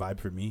same vibe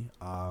for me.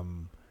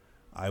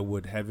 I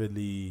would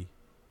heavily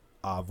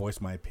voice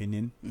my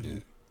opinion. Yeah.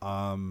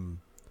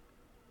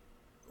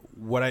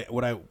 What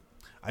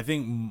I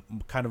think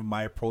kind of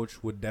my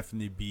approach would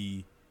definitely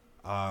be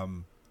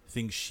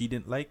things she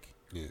didn't like.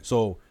 Yeah.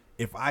 So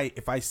if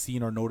I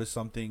seen or noticed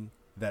something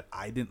that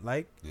I didn't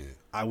like, Yeah.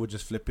 I would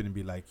just flip it and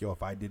be like, yo,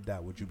 if I did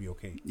that, would you be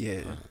okay?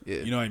 Yeah.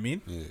 You know what I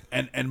mean?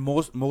 Yeah. And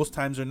most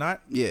times or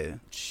not, Yeah.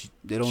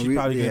 They don't. she probably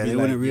gonna be they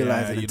like, wouldn't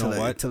realize yeah, it you know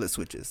what? until it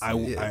switches.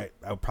 I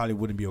probably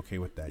wouldn't be okay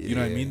with that. You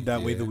know what I mean?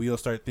 That way Yeah. the wheels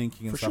start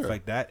thinking and For stuff sure.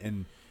 like that.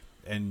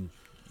 And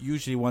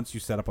usually once you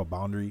set up a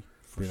boundary,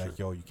 For be like,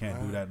 sure. yo, you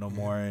can't do that no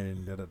more.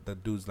 And the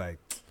dude's like,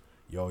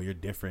 yo, you're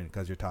different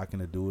because you're talking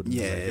to dude. And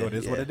Yeah, like, yo, it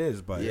is what yeah. it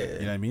is. But Yeah. you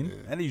know what I mean? Yeah.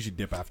 And they usually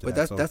dip after But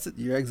that. that's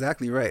you're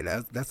exactly right.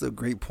 That's a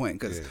great point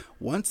because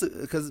Yeah.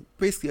 because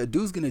basically a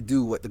dude's gonna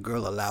do what the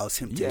girl allows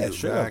him to Yeah, do.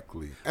 sure.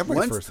 Exactly. And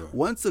vice versa.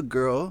 Once a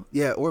girl,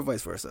 or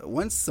vice versa.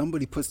 Once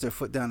somebody puts their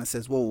foot down and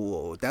says,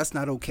 "Whoa, that's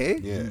not okay,"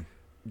 Yeah.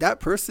 that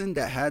person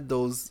that had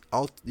those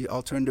the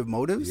alternative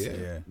motives,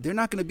 Yeah. they're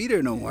not gonna be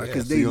there no more Yeah,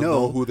 because so they you'll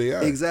know know who they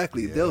are.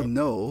 Exactly, Yep. they'll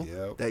know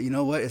Yep. that you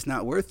know what, it's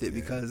not worth it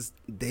Yeah. because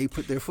they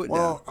put their foot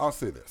Well, down. I'll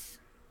say this.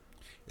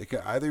 It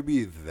can either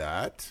be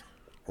that,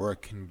 or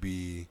it can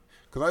be,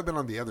 because I've been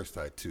on the other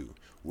side too,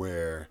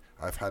 where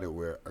I've had it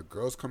where a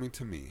girl's coming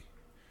to me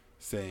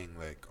saying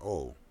like,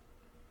 oh,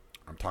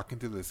 I'm talking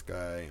to this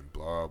guy and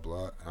blah,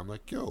 blah. And I'm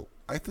like, yo,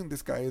 I think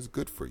this guy is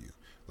good for you.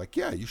 Like,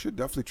 yeah, you should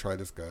definitely try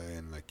this guy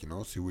and like, you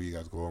know, see where you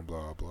guys go and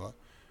blah, blah.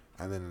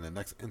 And then in the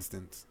next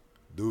instance,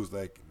 dude's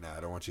like, nah,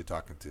 I don't want you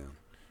talking to him.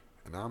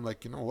 And I'm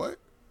like, you know what?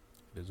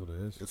 It is what it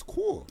is. It's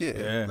cool.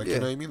 Yeah. Like, Yeah. you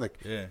know what I mean? Like,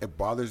 Yeah. it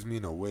bothers me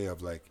in a way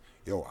of like,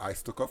 yo, I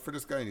stuck up for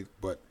this guy,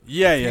 but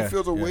Yeah, if yeah. he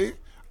feels a yeah. way,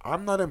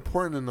 I'm not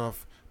important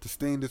enough to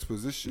stay in this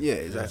position. Yeah,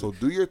 exactly. So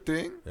do your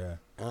thing, Yeah.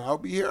 and I'll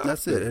be here.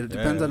 That's after. it. It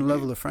depends Yeah. on the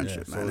level of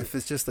friendship, Yeah. man. So- If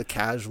it's just a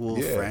casual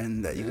Yeah.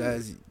 friend that you Yeah.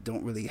 guys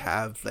don't really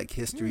have like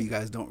history, you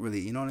guys don't really,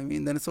 you know what I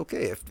mean, then it's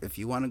okay. If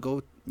you want to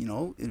go,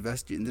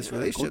 invest in this Yeah,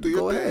 relationship, do your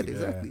go thing. ahead. Yeah.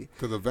 Exactly.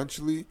 Because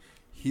eventually,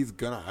 he's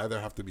gonna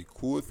either have to be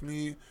cool with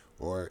me,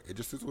 or it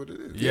just is what it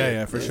is.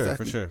 Yeah, for Yeah, sure,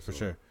 exactly. for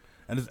sure.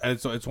 And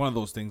it's one of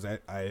those things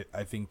I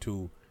think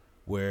too,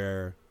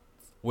 where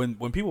when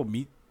people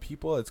meet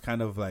people, it's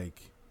kind of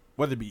like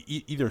whether it be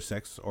either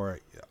sex or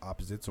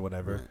opposites or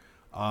whatever.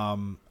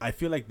 Right. I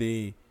feel like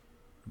they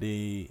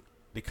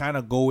kind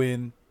of go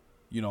in,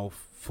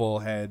 full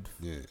head.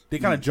 Yeah. They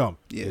kind of jump.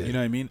 Yeah. You know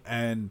what I mean?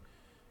 And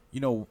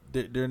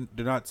they're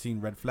not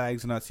seeing red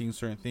flags, they're not seeing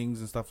certain things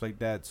and stuff like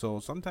that. So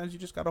sometimes you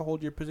just gotta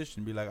hold your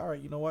position, be like, all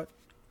right, you know what?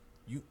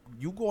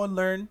 You go and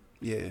learn.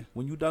 Yeah.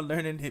 When you done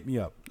learning, hit me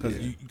up because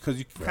Yeah. you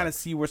can kind of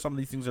see where some of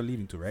these things are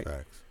leading to, right?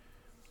 Facts.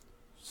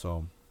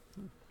 So,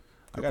 I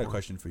Good got a point.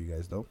 question for you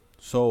guys though.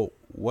 So,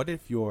 what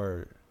if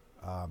your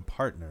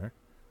partner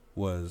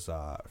was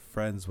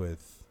friends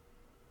with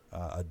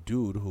a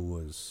dude who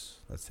was,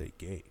 let's say,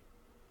 gay,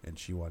 and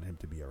she wanted him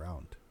to be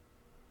around?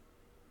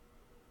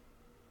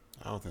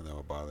 I don't think that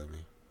would bother me.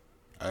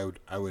 I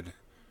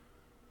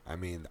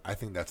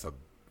think that's a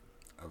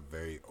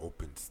very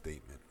open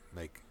statement.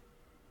 Like,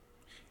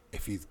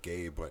 if he's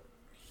gay, but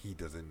he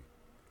doesn't,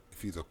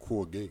 if he's a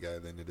cool gay guy,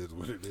 then it is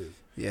what it is.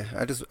 Yeah,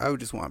 I would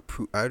just want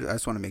proof. I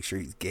just want to make sure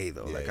he's gay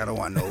though. Yeah, Like I don't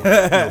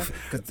yeah. want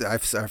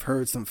because I've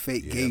heard some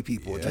fake Yeah, gay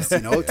people yeah, just to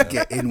yeah.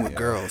 get in with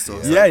girls. So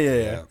it's Yeah, like,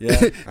 yeah. And if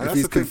that's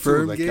he's the thing, too.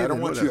 confirmed Like, gay, I don't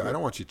then want you. whatever. I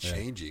don't want you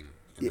changing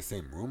in the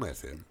same room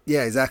as him.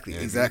 yeah, exactly,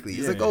 Yeah, exactly.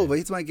 He's yeah, like, yeah. oh, but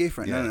he's my gay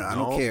friend. No, I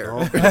don't care.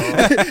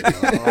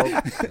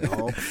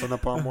 No, son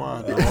of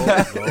moi.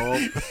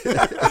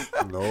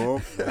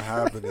 No, not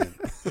happening.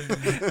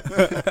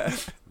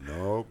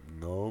 No.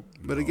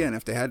 But again,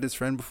 if they had this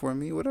friend before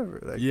me, whatever.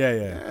 Like,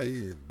 Yeah.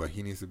 yeah, but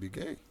he needs to be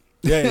gay.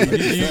 Yeah,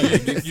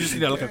 you just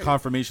need like a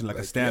confirmation, like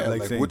a stamp, yeah,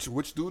 like saying,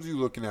 which dudes you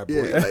looking at, boy?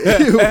 yeah.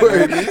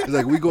 It's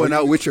like we going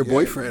out with your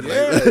boyfriend.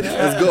 Yeah, Like,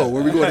 let's go.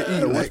 Where we going to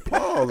eat? Where's Like,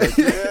 Paul? Like,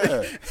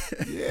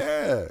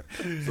 yeah.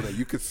 So that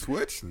you could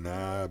switch?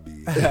 Nah,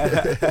 B.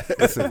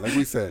 Listen, like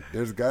we said,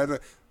 there's guys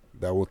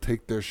that will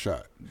take their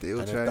shot. they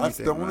will And if try that's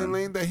anything, the only man.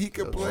 lane that he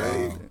can They'll play. try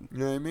You anything.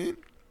 know what I mean?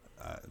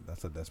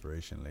 that's a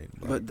desperation lane.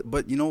 Bro.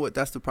 But you know what?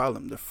 That's the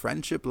problem. The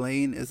friendship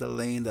lane is a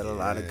lane that a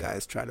lot of Yeah.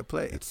 guys try to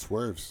play. It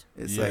swerves.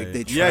 It's Yeah, like they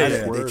yeah. try Yeah,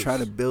 to yeah. they try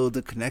to build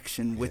a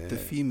connection with the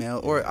Yeah. female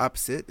or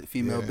opposite. The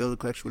female Yeah. build a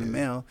connection with a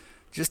Yeah. male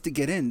just to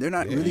get in. They're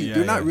not Yeah. really Yeah,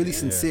 they're not yeah, really yeah,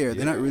 sincere.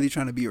 They're not yeah. really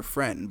trying to be your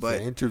friend. It's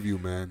But an interview,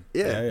 man.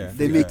 yeah, Yeah.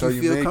 they Yeah. make Until you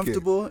you feel make it.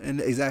 comfortable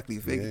and exactly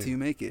fake it Yeah. till you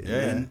make it. Yeah,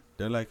 And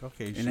they're like,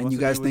 okay, then, she and then wants you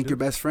to guys be think with you're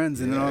best friends,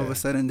 and then all of a Yeah.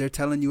 sudden they're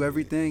telling you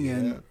everything,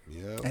 and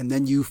yeah.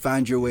 then you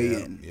find your way Yeah,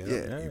 in. yeah.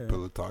 Yeah, You Yeah.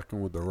 pillow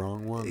talking with the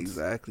wrong ones.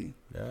 exactly.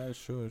 Yeah,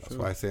 sure. That's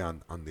why I say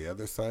on the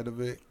other side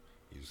of it,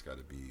 you just got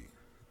to be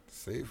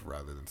safe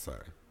rather than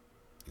sorry.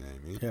 You know what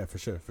I mean? Yeah, for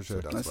sure.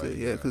 So That's why it.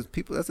 you Yeah, gotta- because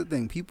people. That's the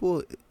thing.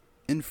 People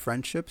in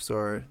friendships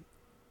or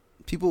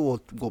people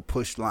will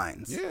push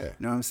lines. Yeah. You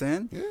know what I'm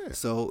saying? Yeah.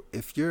 So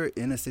if you're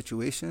in a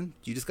situation,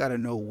 you just got to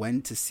know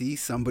when to see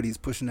somebody's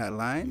pushing that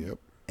line. Yep.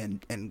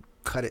 And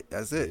cut it.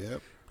 That's it.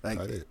 Yep. Like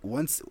Cut it.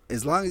 once,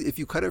 as long as if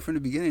you cut it from the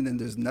beginning, then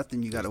there's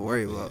nothing you got to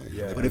worry about.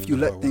 Yeah. But if you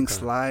let things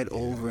slide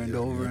over and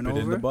over and Nip it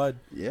in the over, bud.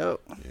 yep.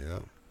 Yeah.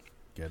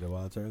 Get it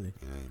while it's early.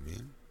 You know what I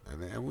mean?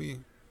 And then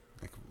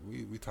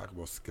we talk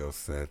about skill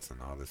sets and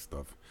all this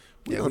stuff.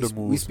 We Yeah, know the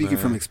moves, we speaking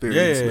man. from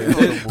experience. Yeah, We yeah,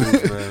 know the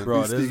moves, man.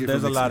 Bro, We speaking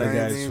there's a from lot of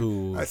experience. guys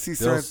who I see they'll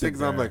certain sit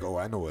things. I'm there. like, oh,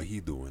 I know what he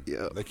doing.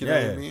 Yeah. Like, you know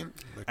what I Yeah. mean?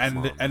 Like, come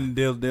on, man. And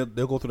they'll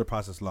go through the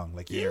process long,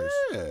 like years.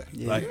 Yeah.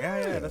 Like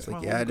that's It's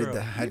like, my yeah, I did homegirl.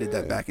 that. I did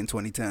that Yeah. back in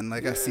 2010.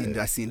 Like I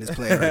seen this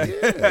play already.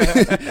 Yeah.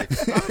 Like,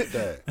 stop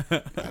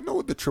that. I know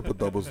what the triple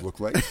doubles look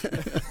like.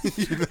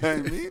 You know what I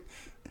mean?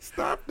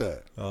 Stop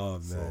that. Oh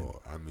man.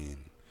 So, I mean,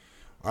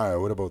 all right,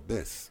 what about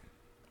this?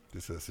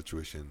 This is a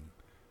situation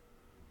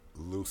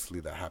loosely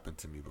that happened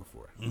to me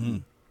before. Mm-hmm.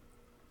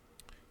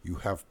 You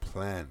have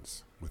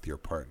plans with your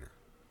partner,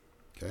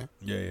 okay?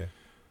 Yeah.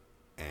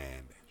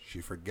 And she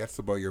forgets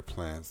about your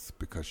plans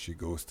because she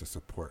goes to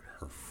support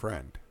her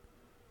friend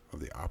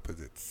of the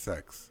opposite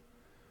sex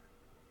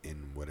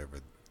in whatever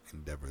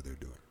endeavor they're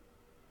doing.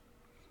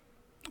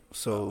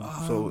 So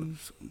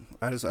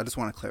I just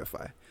want to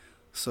clarify.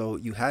 So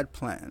you had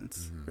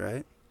plans,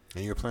 right?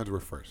 And your plans were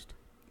first.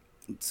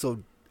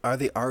 So are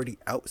they already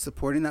out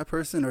supporting that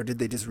person, or did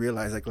they just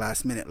realize like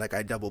last minute, like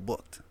I double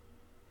booked?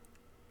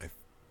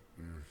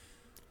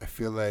 I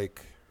feel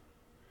like,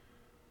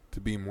 to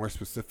be more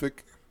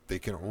specific, they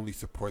can only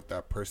support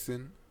that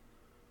person.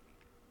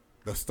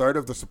 The start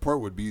of the support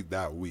would be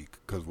that week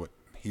because what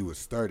he was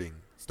started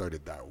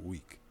that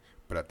week.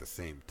 But at the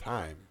same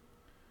time,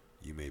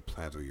 you made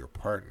plans with your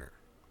partner.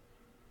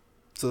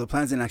 So the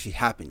plans didn't actually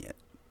happen yet.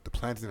 The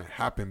plans didn't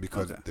happen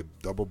because Okay. they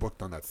double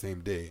booked on that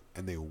same day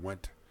and they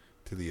went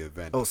to the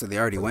event. Oh, so they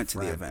already for went to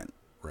the friend. event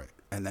Right.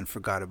 and then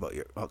forgot about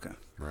your. Okay.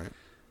 Right.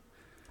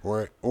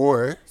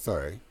 Or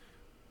sorry.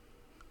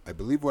 I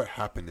believe what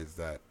happened is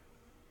that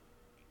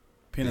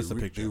Paint us a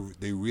picture.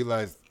 They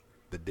realized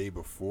the day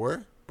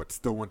before, but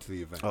still went to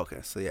the event. Okay,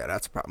 so yeah,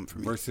 that's a problem for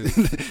me. Versus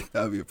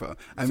That would be a problem.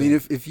 I mean,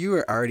 if you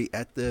were already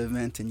at the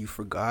event and you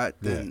forgot,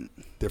 then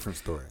different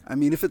story. I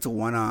mean, if it's a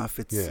one-off,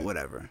 it's Yeah.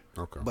 whatever.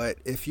 Okay. But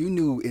if you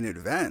knew in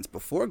advance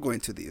before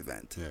going to the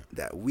event Yeah.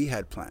 that we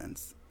had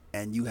plans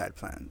and you had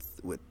plans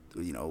with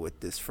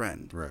this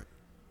friend, Right.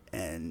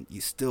 and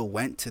you still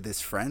went to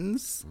this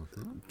friend's,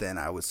 then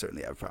I would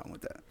certainly have a problem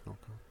with that. Okay.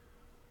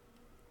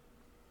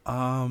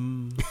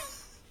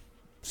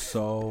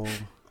 So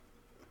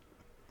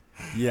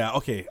yeah,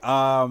 okay.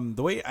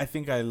 The way I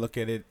think I look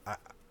at it,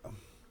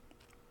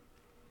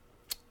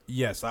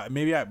 yes,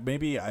 maybe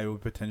I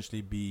would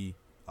potentially be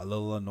a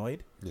little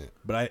annoyed. Yeah.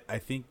 But I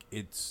think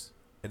it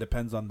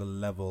depends on the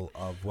level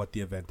of what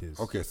the event is.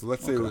 Okay, so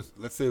let's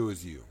say it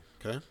was you,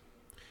 okay?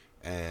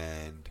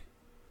 And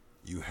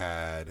you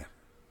had,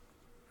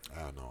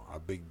 I don't know, a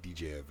big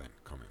DJ event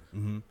coming.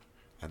 Mm-hmm.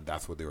 And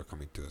that's what they were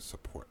coming to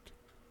support.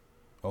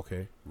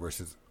 Okay.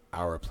 Versus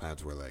our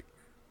plans were like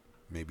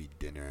maybe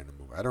dinner and a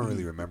movie. I don't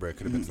really remember. It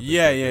could have been something.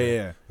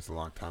 Yeah. It's a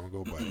long time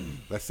ago, but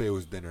let's say it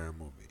was dinner and a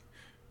movie.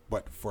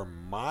 But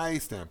from my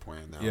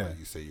standpoint, now that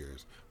you say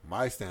yours,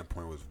 my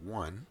standpoint was,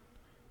 one,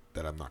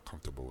 that I'm not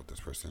comfortable with this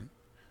person.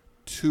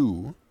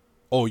 Two,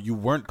 Oh, you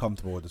weren't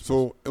comfortable with this person.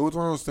 so it was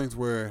one of those things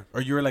where Or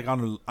you were like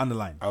on the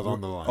line. I was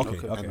on the line.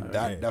 Okay. And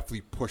that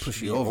definitely pushed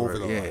Push me you over, over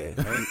the line.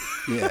 Right?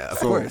 Yeah, of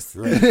So, course.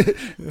 right.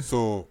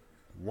 So,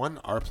 one,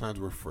 our plans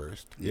were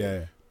first.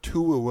 Yeah.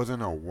 Two, it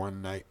wasn't a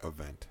one night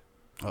event.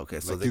 Okay,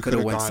 so Like, they you could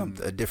have coulda went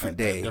gone a different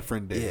a day.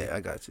 different day. Yeah,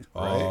 I got you.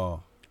 Right?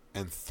 Oh.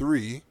 And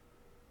three,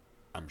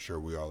 I'm sure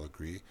we all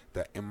agree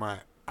that in my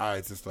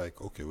eyes, it's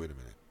like, okay, wait a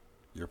minute.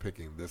 You're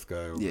picking this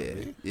guy over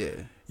me?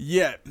 Yeah.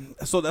 Yeah.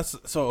 So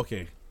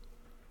okay.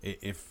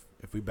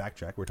 If we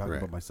backtrack, we're talking Right.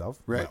 about myself,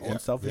 Right, my own yeah,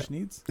 selfish yeah.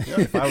 needs.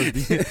 If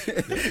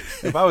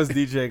I was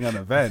DJing an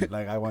event,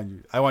 like I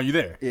want you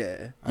there.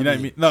 Yeah. You know what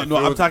I mean? No, if no. it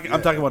I'm was- talking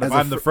about if As a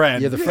I'm the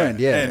friend. You're the friend,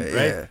 yeah. and,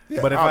 right?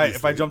 Yeah, But if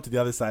obviously. I jump to the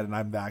other side and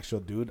I'm the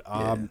actual dude,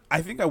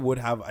 I think I would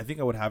have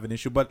an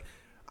issue. But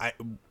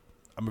I'm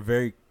a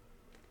very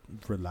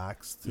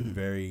relaxed,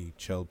 very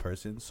chill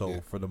person. So Yeah.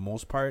 for the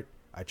most part,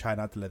 I try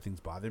not to let things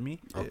bother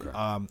me. Okay.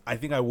 I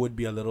think I would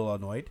be a little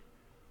annoyed.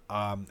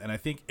 And I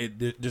think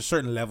there's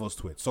certain levels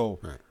to it. So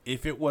Right.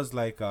 if it was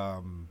like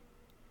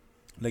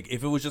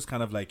if it was just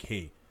kind of like,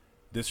 hey,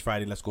 this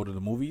Friday let's go to the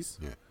movies.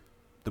 Yeah.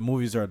 The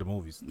movies are the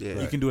movies. Yeah. You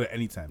Right. can do it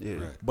anytime. Yeah.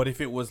 Right. But if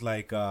it was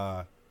like,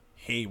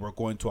 hey, we're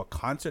going to a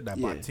concert that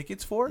I bought Yeah.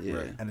 tickets for, Yeah.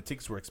 Right. and the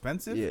tickets were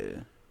expensive,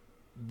 Yeah.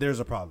 there's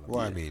a problem.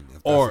 Well, I mean, if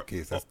that's Or- the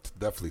case, that's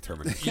definitely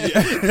termination.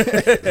 Yeah.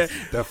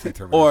 That's definitely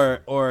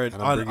termination. or and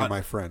I'm bringing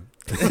my friend.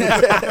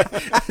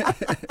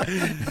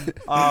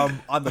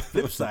 on the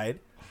flip side,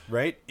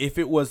 right? If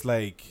it was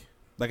like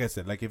I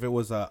said, like if it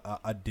was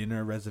a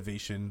dinner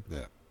reservation,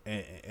 Yeah.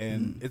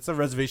 and it's a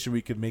reservation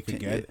we could make Yeah.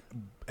 again,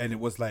 and it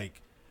was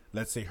like,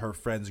 let's say her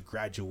friend's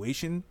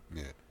graduation.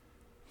 Yeah.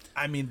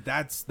 I mean,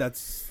 that's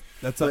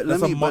That's But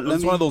that's let one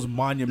of those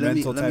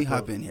monumental. Let me type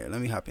hop in here.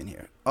 Let me hop in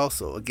here.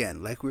 Also,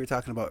 again, like we were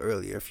talking about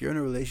earlier, if you're in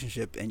a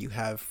relationship and you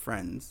have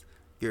friends,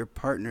 your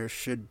partner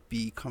should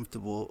be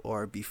comfortable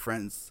or be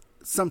friends,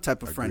 some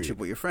type of Agreed. friendship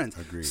with your friends.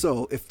 Agreed.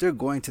 So if they're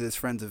going to this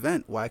friend's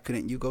event, why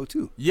couldn't you go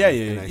too? Yeah,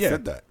 And I yeah.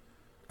 said that.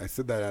 I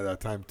said that at that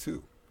time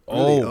too.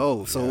 Really?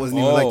 Oh, So it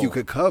wasn't even like you Oh.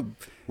 could come,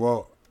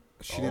 Well,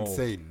 she didn't Oh.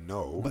 say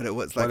no, but it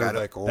was but like, it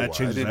was like, oh, that I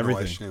changes didn't know I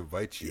everything. should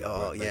invite you. oh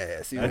but, like,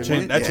 yeah, see That, what I change,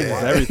 mean? that Yeah.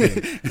 changes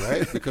everything.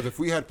 right? Because if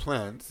we had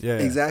plans, Yeah,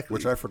 Exactly.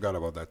 which I forgot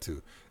about that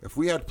too. If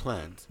we had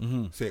plans,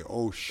 Mm-hmm. say,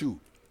 oh shoot,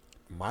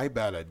 my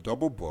bad, I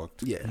double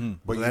booked. Yeah, Mhm.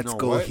 But you let's know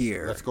go what?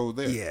 here. Let's go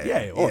there. Yeah,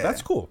 Yeah, oh,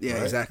 that's cool. Yeah,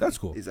 Right? exactly. That's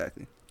cool.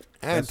 Exactly.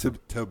 And That's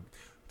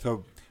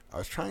to I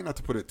was trying not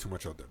to put it too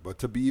much out there, but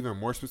to be even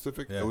more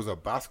specific, Yeah. it was a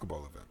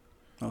basketball event.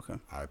 Okay.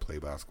 I play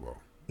basketball.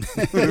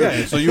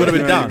 Yeah, so you would have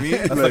been You know what down. I mean?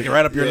 That's like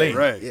right up your Yeah, lane.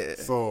 right? Yeah.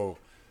 So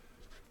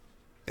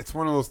it's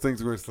one of those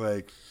things where it's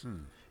like,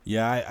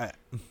 Yeah, I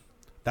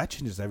that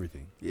changes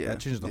everything. Yeah, That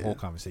changes the yeah. whole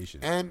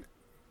conversation. and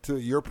to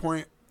your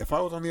point, if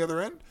I was on the other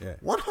end, Yeah.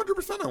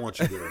 100% I want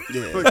you there.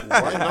 Yeah. Like,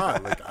 why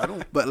not? Like, I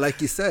don't. But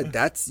like you said,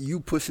 that's you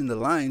pushing the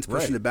lines,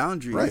 pushing Right. the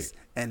boundaries, Right.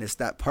 and it's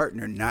that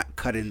partner not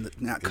cutting it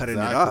Exactly.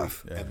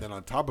 off. Yeah. And then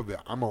on top of it,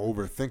 I'm an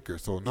overthinker.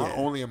 So not Yeah.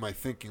 only am I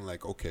thinking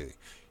like, okay,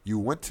 you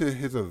went to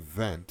his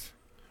event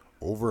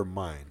over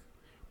mine,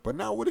 but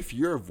now what if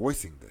you're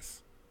voicing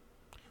this?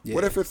 Yeah.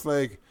 What if it's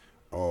like,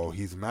 oh,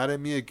 he's mad at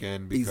me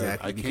again because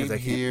Exactly, I because came I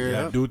can't- here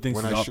Yeah, dude thinks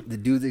when he's I up. should. the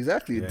dude's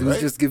exactly? Yeah. The dude's Right?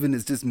 just giving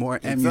it's just more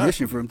ammunition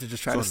Exactly. for him to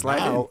just try So to slide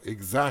now,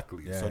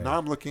 exactly. Yeah, so yeah. now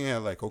I'm looking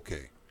at like,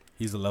 okay,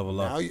 He's a level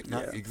up. now,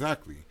 now Yeah.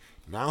 exactly.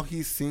 Now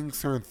he's seeing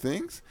certain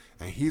things,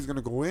 and he's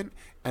gonna go in.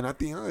 And at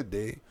the end of the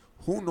day,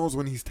 who knows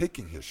when he's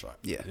taking his shot?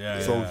 in. Yeah. Yeah,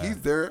 So yeah. he's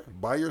there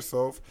by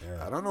yourself.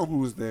 Yeah. I don't know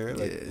who's there.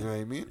 Like, Yeah. you know what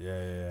I mean?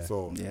 Yeah, yeah, yeah.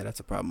 So Yeah,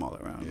 that's a problem all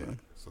around. yeah. Man.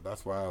 So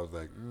that's why I was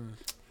like,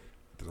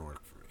 it doesn't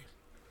work for me.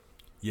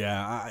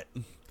 Yeah,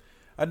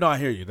 I know. I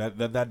hear you. That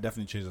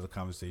definitely changes the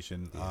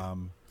conversation. Yeah.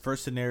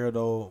 First scenario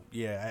though,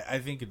 yeah, I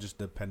think it just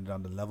depended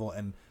on the level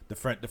and the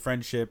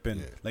friendship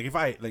and Yeah. like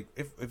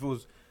if it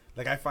was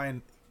like I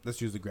find,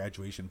 let's use the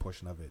graduation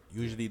portion of it.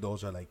 Usually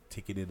those are like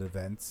ticketed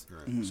events.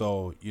 Right. Mhm.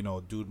 So,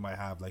 dude might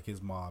have like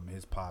his mom,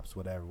 his pops,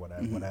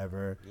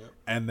 whatever. Yep.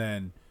 And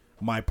then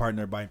my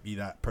partner might be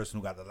that person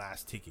who got the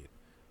last ticket.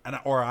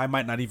 Or I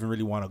might not even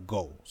really want to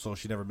go. So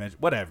she never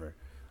mentioned, whatever.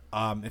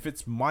 If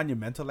it's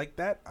monumental like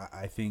that,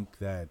 I think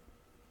that,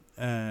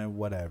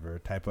 whatever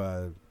type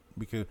of,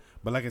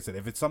 but like I said,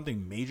 if it's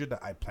something major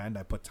that I planned,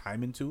 I put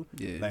time into,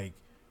 Yeah. like,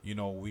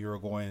 we were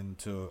going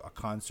to a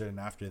concert and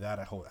after that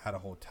I had a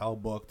hotel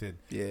booked and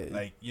Yeah.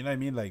 like, you know what I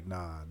mean? Like,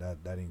 nah,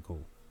 that ain't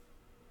cool.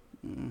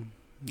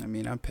 I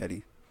mean, I'm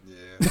petty.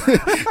 Yeah.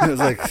 It's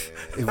like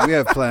if we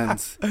have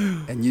plans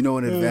and in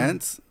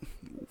advance,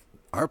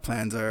 our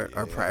plans are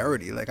our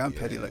priority. Like I'm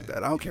petty like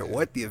that. I don't care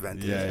what the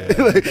event is.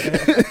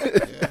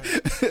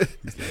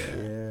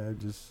 Yeah,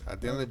 just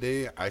At the end of the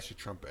day, I should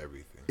trump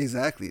everything.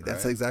 Exactly.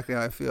 That's Right? exactly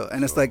how I feel.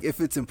 And it's So- like if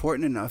it's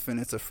important enough and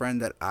it's a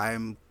friend that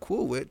I'm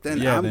cool with, then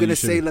Yeah, I'm then gonna you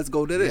say should- let's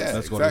go to this. Yeah,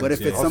 Let's go exactly. to But if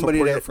this, it's yeah. somebody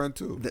support your that, friend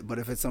too. but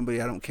if it's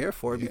somebody I don't care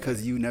for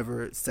because you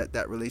never set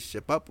that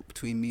relationship up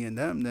between me and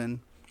them,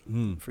 then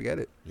forget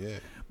it. Yeah.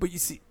 But you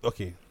see,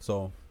 okay,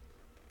 so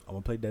I'm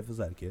gonna play devil's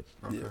advocate.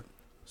 Okay. Yeah.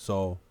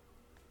 So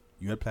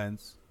you had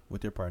plans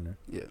with your partner,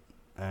 Yeah.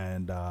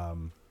 and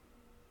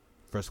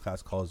first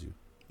class calls you.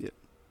 Yeah.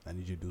 I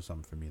need you to do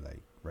something for me,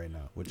 like right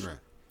now, which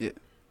Right.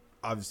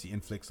 obviously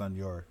inflicts on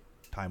your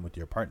time with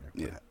your partner.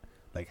 But, Yeah.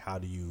 like, how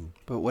do you?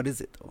 But what is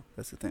it though?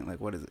 That's the thing. Like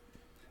what is it?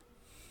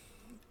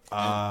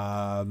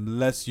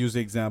 Let's use the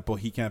example.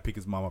 He can't pick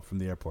his mom up from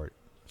the airport,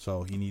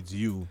 so he needs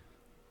you.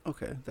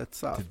 Okay, that's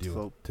soft.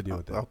 To deal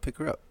with that. I'll pick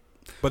her up.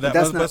 But that's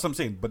that's not- what I'm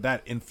saying. But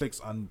that inflicts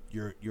on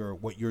your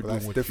what you're But doing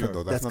that's with different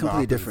your. though. That's not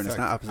completely the different. It's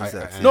not opposite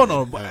sex. No,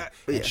 no, but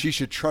and yeah. she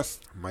should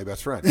trust my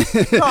best friend.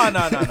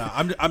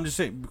 no. I'm just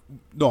saying.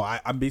 No,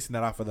 I'm basing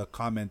that off of the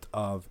comment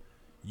of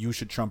you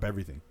should trump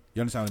everything. You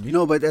understand what I mean?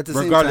 No, but at the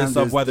regardless same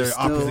time, of whether there's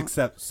still,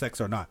 opposite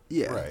sex or not.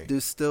 Yeah, Right.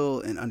 there's still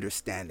an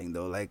understanding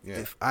though. Like Yeah.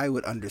 if I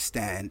would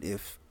understand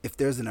if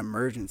there's an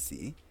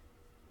emergency,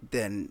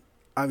 then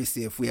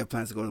obviously if we have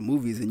plans to go to the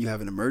movies and you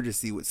have an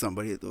emergency with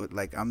somebody,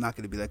 like I'm not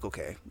going to be like,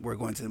 okay, we're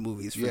going to the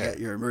movies. Forget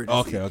your emergency.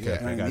 Okay, Yeah. I You know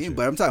what got I mean? you.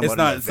 But I'm talking It's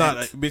about not. an It's event.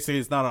 not. Basically,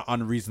 it's not an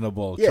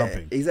unreasonable Yeah,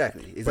 trumping.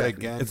 exactly. But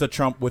Exactly. again, It's a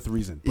trump with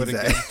reason. but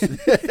Exactly.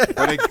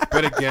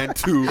 again,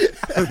 too.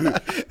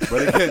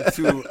 But again,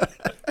 too.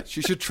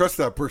 She should trust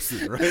that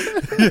person, right?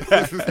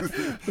 That's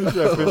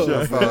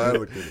how I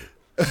look at it.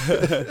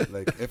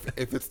 Like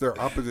if it's their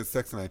opposite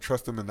sex and I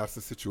trust them and that's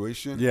the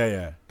situation,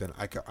 Yeah. then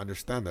I can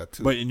understand that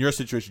too. But in your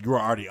situation, you were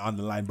already on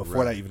the line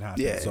before Right. that even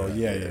happened. Yeah, So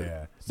yeah.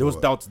 yeah. There was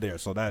So, doubts there.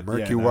 So that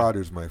murky yeah,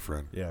 waters, my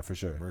friend. Yeah, for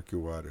sure. Murky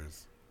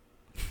waters.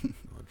 I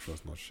don't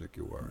trust no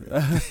shaky waters.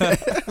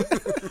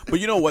 But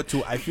you know what?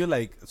 Too, I feel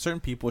like certain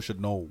people should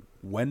know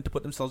when to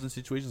put themselves in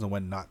situations and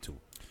when not to.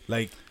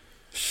 Like,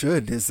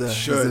 Should is a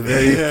Should.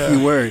 very Yeah.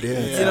 key word. Yeah,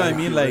 you know what I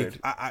mean? Key Like,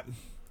 word.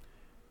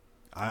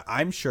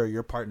 I'm sure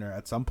your partner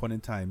at some point in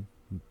time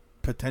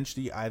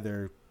potentially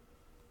either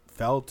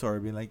felt or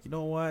being like, you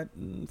know what,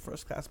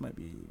 first class might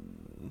be.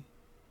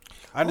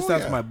 I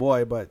understand it's my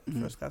boy, but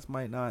first class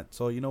might not.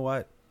 So you know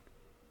what,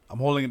 I'm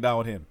holding it down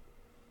with him.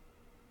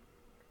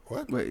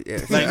 What? Wait,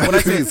 yeah. Like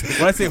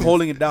when I say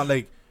holding it down,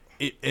 like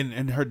it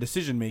in her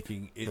decision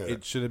making,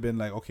 it should have been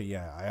like, okay,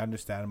 yeah, I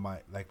understand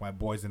my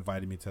boys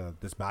invited me to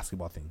this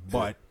basketball thing,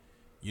 but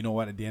you know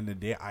what? At the end of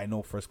the day, I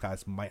know first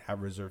class might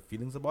have reserved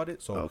feelings about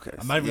it, so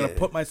I'm not even gonna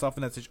put myself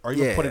in that situation or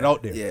even put it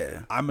out there.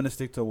 Yeah, I'm gonna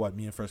stick to what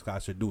me and first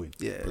class are doing.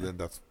 Yeah, but then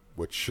that's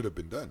what should have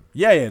been done.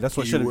 Yeah, that's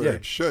what should have. Yeah,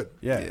 should.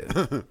 Yeah.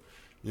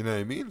 You know what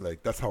I mean?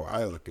 Like that's how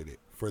I look at it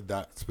for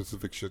that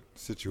specific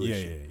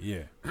situation.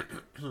 Yeah.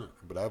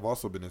 But I've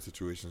also been in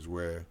situations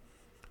where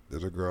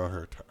there's a girl,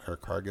 her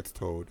car gets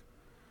towed,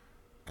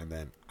 and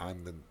then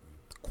I'm the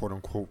quote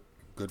unquote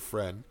good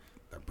friend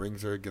that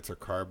brings her, gets her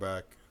car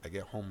back. I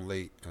get home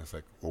late, and it's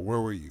like, well, where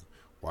were you?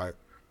 Why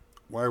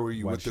were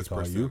you with this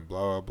person?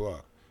 Blah, blah, blah.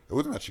 It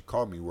wasn't that she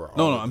called me.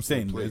 No, I'm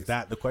saying, is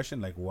that the question?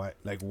 Like, why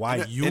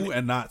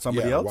and not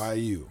somebody else? Why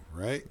you,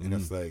 right? And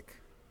it's like,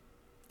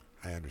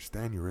 I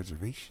understand your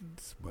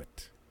reservations,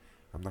 but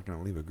I'm not going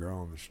to leave a girl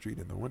on the street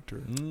in the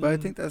winter. But I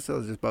think that's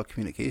just about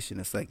communication.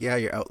 It's like, yeah,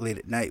 you're out late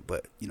at night,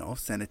 but,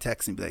 send a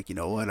text and be like, you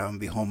know what, I'm going to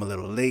be home a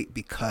little late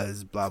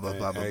because blah, blah,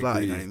 blah, blah, blah.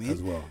 You know what I mean?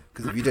 As well.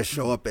 Because if you just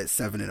show up at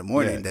 7 in the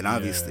morning, then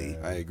obviously.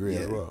 I agree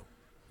as well.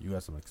 You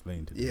have some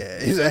explaining to do. Yeah,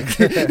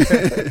 exactly.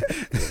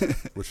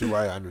 Which is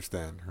why I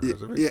understand her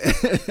reservation. Yeah.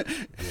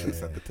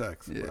 Sent the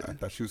text. Yeah. I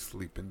thought she was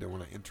sleeping. Then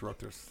when I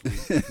interrupt her sleep.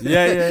 It's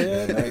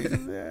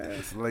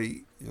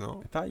late, I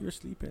thought you were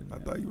sleeping. I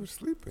thought you were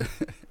sleeping.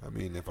 I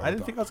mean, if I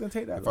didn't think I was going to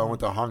take that. If I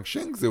went to Hong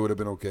Shing's, it would have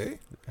been okay.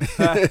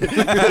 Right?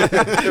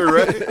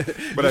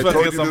 But I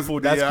told you some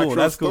food. That's cool.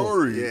 That's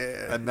story. Cool.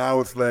 Yeah. And now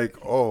it's like,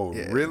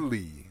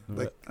 really?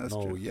 Like, that's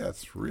true.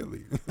 Yes,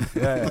 really.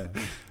 Yeah.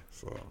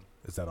 So.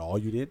 Is that all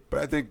you did?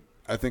 But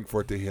I think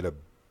Forte hit a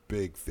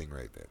big thing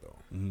right there, though.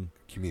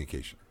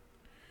 Communication.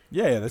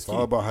 Yeah, that's it's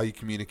all about how you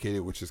communicate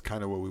it, which is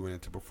kind of what we went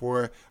into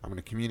before. I'm going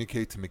to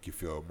communicate to make you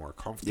feel more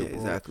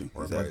comfortable,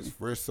 or vice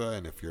versa.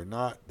 And if you're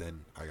not,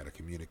 then I got to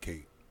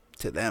communicate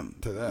to them.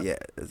 Yeah,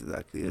 that's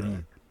exactly it.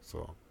 Right.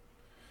 So,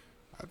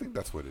 I think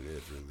that's what it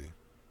is, really.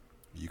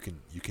 You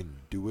can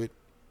do it.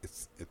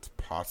 It's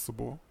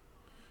possible,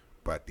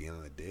 but at the end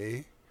of the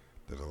day,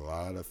 there's a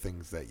lot of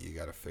things that you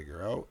got to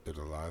figure out. There's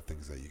a lot of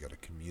things that you got to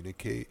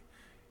communicate.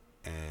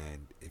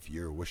 And if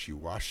you're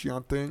wishy-washy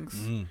on things,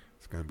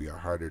 it's going to be a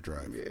harder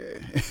drive.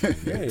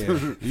 Yeah.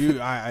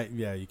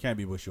 You can't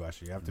be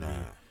wishy-washy. You have to be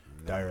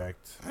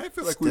direct. I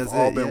feel like we've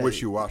all been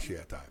wishy-washy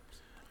at times.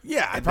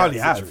 Yeah, I probably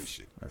have.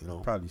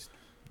 Probably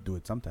do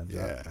it sometimes.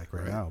 Yeah, like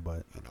right now.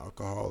 But and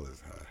alcohol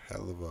is a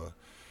hell of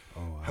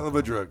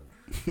a drug.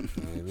 You know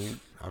what I mean?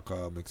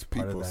 Alcohol makes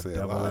people say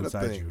a lot of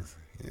things.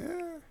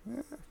 Yeah.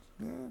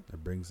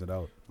 It brings it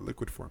out.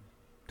 Liquid form.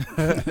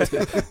 Yeah.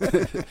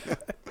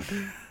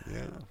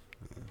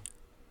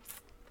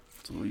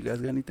 So you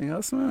guys got anything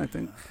else, man? I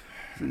think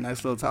it's a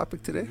nice little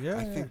topic today. Yeah.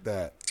 I think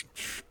that.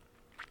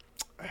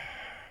 What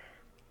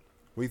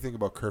do you think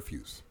about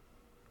curfews?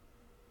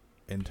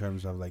 In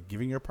terms of like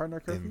giving your partner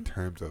a curfew? In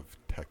terms of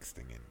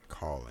texting and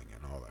calling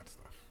and all that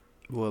stuff.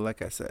 Well,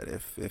 like I said,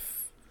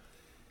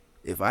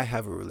 if I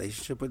have a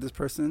relationship with this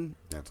person,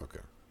 that's okay.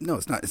 No,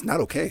 it's not. It's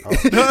not okay. Oh.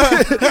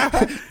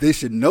 They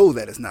should know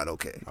that it's not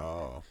okay.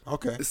 Oh,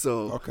 okay.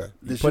 So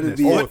there shouldn't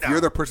be. If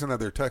you're the person that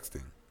they're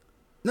texting.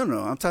 No,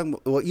 I'm talking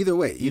about. Well, either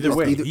way. Either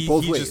way.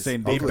 Both ways. Just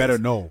saying they better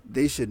know.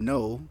 They should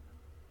know.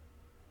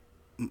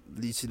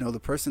 You should know the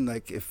person.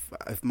 Like if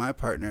my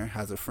partner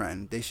has a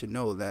friend, they should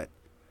know that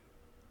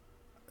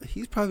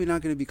he's probably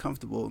not going to be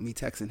comfortable with me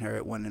texting her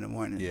at 1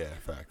 a.m. Yeah,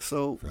 facts.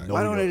 So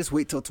why don't I just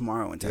wait till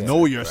tomorrow and text her?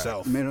 Know her?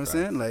 yourself. You know what I'm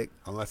saying? Like,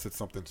 unless it's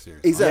something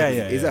serious.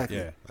 Exactly. Exactly.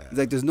 Yeah. It's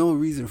like there's no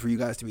reason for you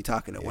guys to be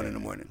talking at 1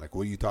 a.m. Like,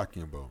 what are you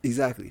talking about?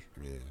 Exactly.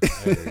 Yeah,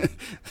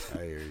 I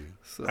hear you.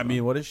 So, I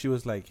mean, what if she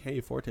was like,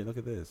 "Hey, Forte, look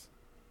at this."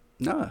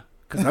 Nah.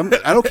 Because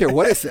I don't care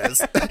what it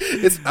says.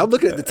 I'm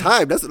looking at the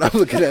time. That's what I'm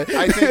looking at.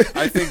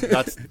 I think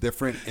that's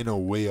different in a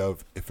way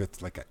of if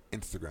it's like an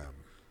Instagram.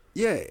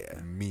 Yeah.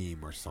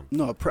 Meme or something.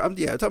 No, I'm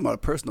talking about a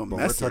personal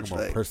message. We're talking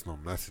about personal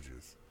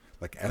messages,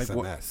 like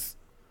SMS,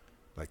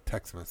 like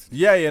text messages.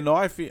 Yeah. No,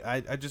 I feel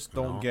I just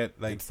don't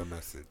get like instant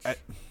message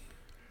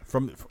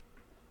from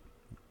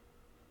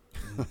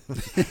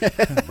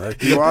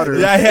murky water.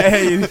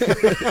 Yeah.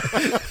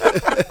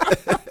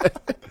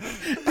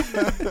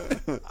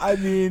 I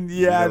mean,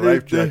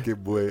 life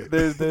jacket, boy.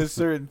 There's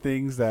certain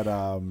things that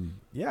I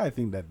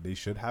think that they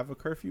should have a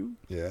curfew.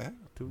 Yeah.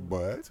 To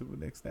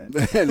an extent.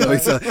 No,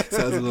 it sounds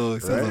a little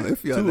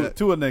iffy on that.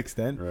 To an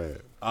extent.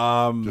 Right.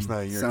 Just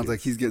not in your sounds case.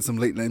 Like he's getting some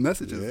late night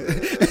messages.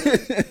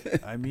 Yeah.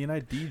 I mean, I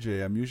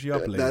DJ. I'm usually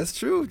up late. That's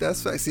true.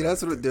 That's fact. See,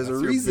 there's a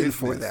reason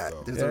for that.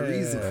 Though. There's a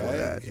reason for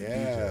that.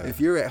 Yeah. If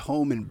you're at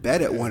home in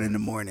bed at 1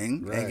 a.m.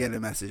 and getting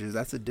messages,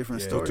 that's a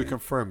different story. So to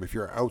confirm, if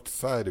you're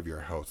outside of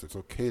your house, it's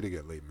okay to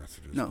get late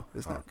messages. No,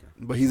 it's not. Okay.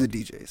 But he's a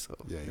DJ, so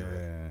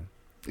yeah.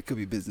 It could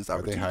be business Are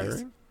opportunities. Are they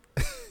hiring?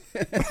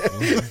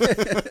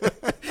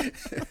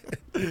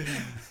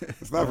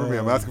 It's not for me.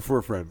 I'm asking for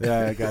a friend.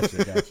 Yeah, I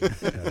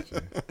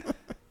gotcha.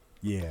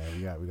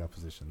 Yeah, we got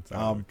positions.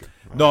 Okay.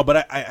 No,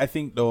 but I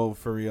think though,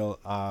 for real,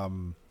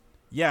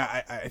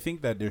 yeah, I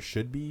think that there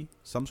should be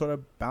some sort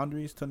of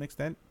boundaries to an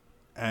extent,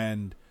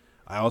 and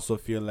I also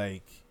feel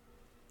like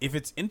if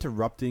it's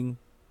interrupting,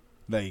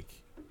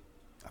 like,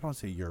 I don't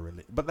say your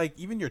but like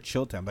even your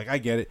chill time, like I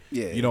get it.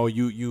 Yeah. You know,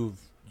 you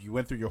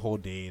went through your whole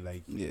day,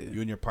 like Yeah. you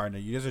and your partner,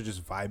 you guys are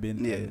just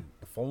vibing, Yeah. and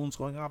the phone's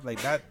going off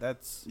like that.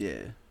 That's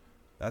Yeah.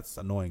 that's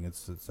annoying.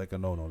 It's like a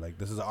no. Like,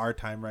 this is our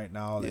time right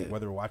now. Like, Yeah.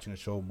 whether we're watching a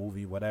show,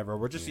 movie, whatever,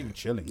 we're just even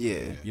chilling.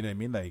 Yeah. You know what I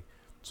mean? Like,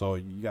 so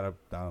you gotta,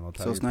 I don't know.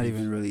 Tell So it's your not peeps.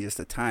 even really just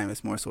the time.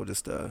 It's more so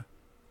just to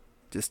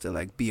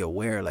like be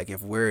aware. Like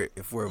if we're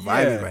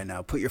vibing Yeah. right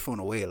now, put your phone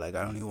away. Like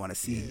I don't even want to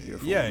see your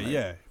phone. Yeah, like,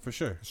 yeah, for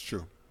sure, It's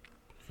true.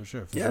 for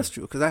sure. Yeah, that's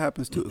true. Because that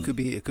happens too.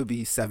 It could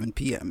be 7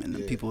 p.m. and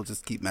then Yeah. people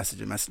just keep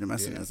messaging.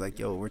 Yeah. It's like,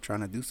 yo, we're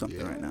trying to do something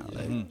Yeah. right now.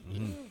 Like,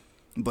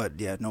 Mm-hmm. but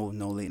yeah, no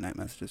late night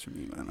messages from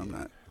me, man. I'm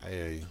not. I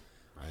hear you.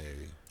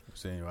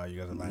 Saying, wow, you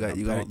guys are You lying got- up,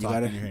 you gotta- talking, you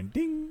gotta- and you're hearing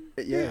ding.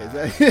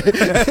 Yeah,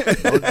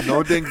 exactly.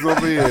 No dings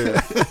over here.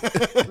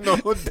 No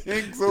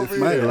dings over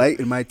If my here. light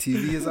and my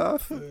TV is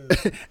off,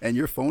 and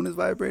your phone is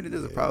vibrating,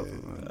 there's a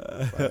problem.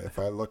 If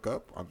I look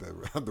up on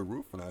the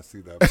roof and I see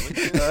that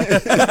blinking,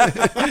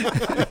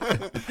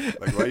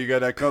 like, why you got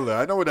that color?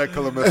 I know what that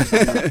color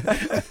message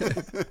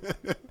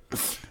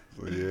is.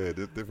 So yeah,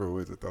 there's different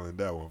ways of telling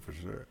that one for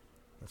sure.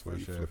 That's why For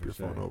you sure, flip for your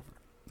sure. phone over.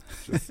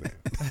 Just saying.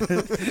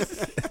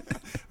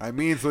 I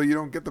mean, so you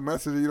don't get the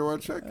message and you don't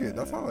want to check it.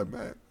 That's all I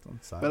meant.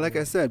 But like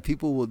I said,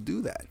 people will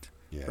do that,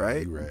 Yeah,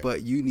 right? you're right.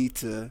 But you need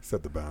to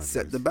Set the boundaries.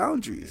 set the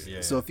boundaries.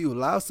 Yeah. So if you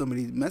allow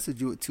somebody to message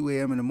you at 2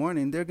 a.m. in the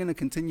morning, they're going to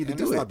continue to And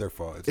do it's it. not their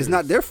fault. It's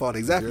not their fault,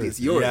 exactly. It's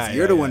yours. Yeah,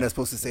 You're yeah, the one yeah. that's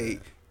supposed to say,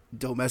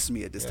 don't message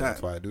me at this Yeah, time.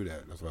 that's why I do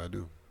that. That's what I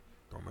do.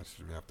 Don't message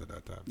me after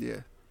that time.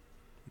 Yeah.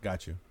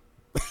 Got you.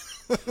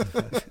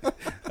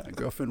 My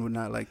girlfriend would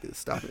not like this.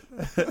 Stop it.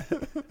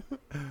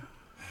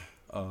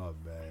 Oh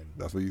man,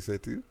 That's what you say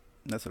too?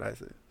 That's what I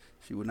said.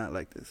 She would not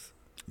like this.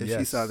 If she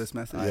Yes. saw this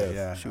message,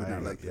 Yeah, she would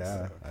not like this.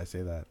 Yeah, I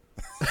say that.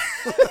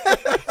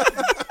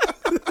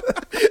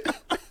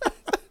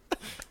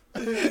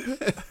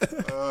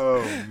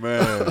 Oh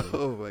man.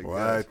 Oh my Well,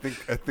 god.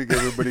 I think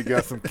everybody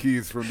got some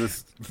keys from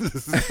this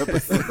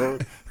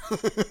episode.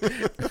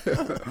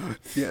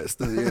 Yes,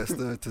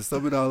 to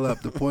sum it all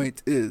up, the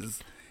point is,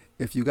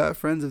 if you got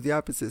friends of the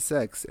opposite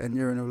sex and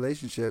you're in a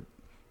relationship,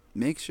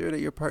 make sure that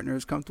your partner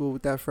is comfortable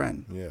with that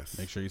friend. Yes.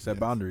 Make sure you set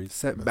boundaries.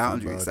 Set Set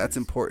boundaries. That's boundaries.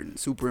 important.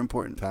 Super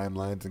important.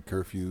 Timelines and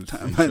curfews.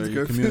 Timelines, sure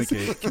you curfews,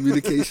 communicate.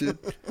 communication.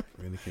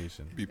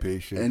 Communication. Be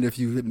patient. And if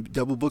you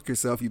double book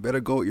yourself, you better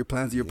go with your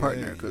plans of your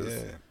partner because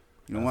yeah.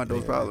 you don't want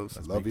those Yeah. problems.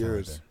 That's Love big time right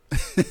yours.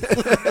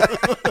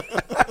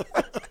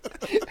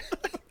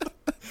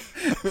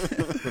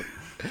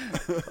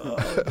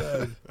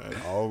 And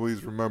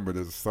always remember,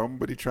 there's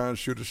somebody trying to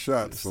shoot a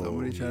shot. So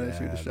Somebody trying to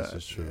shoot a Yeah, shot.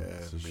 This is true. yeah,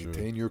 This is true.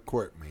 maintain your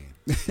court, man.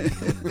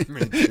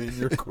 Maintain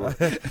your court.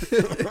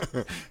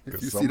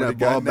 If you see that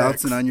ball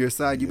bouncing on your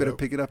side, you better Yep.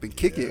 pick it up and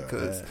kick it Yeah.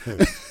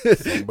 because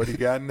Somebody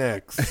got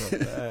next.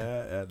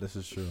 Yeah, this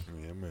is true.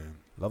 Yeah, man.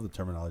 Love the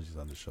terminologies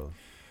on the show.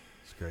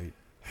 It's great.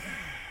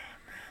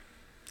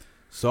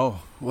 So,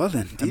 well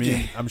then, I DJ.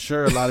 mean, I'm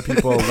sure a lot of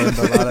people learned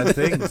a lot of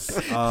things.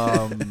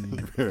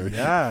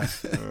 Yeah.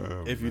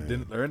 Oh, If you man.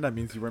 didn't learn, that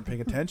means you weren't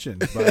paying attention.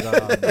 But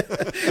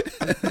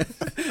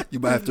You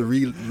might have to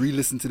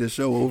re-listen to the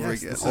show over Yes,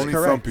 again. this is Only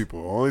correct. some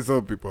people. Only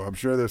some people. I'm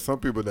sure there's some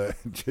people that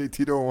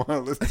JT don't want to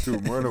listen to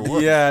more than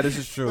once. yeah, this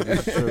is true.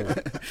 This is true.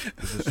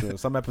 This is true.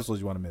 Some episodes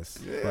you want to miss.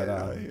 Yeah, But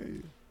I hear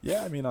you.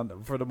 yeah, I mean,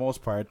 for the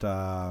most part,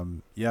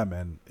 yeah,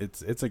 man,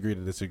 it's agree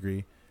to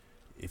disagree.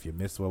 If you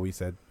missed what we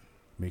said,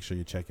 make sure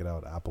you check it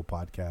out. Apple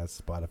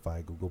Podcasts,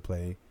 Spotify, Google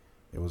Play.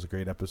 It was a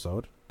great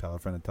episode. Tell a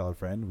friend and tell a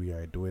friend. We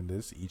are doing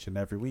this each and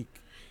every week.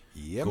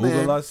 Yeah, Google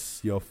man.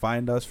 us. You'll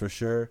find us for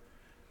sure.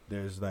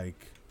 There's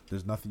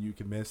nothing you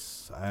can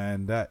miss.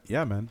 And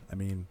yeah, man. I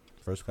mean,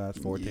 First Class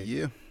Forte.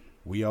 Yeah.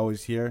 We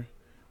always here.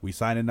 We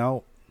signing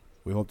out.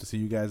 We hope to see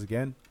you guys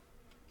again.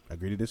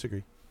 Agree to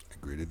disagree.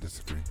 Agree to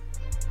disagree.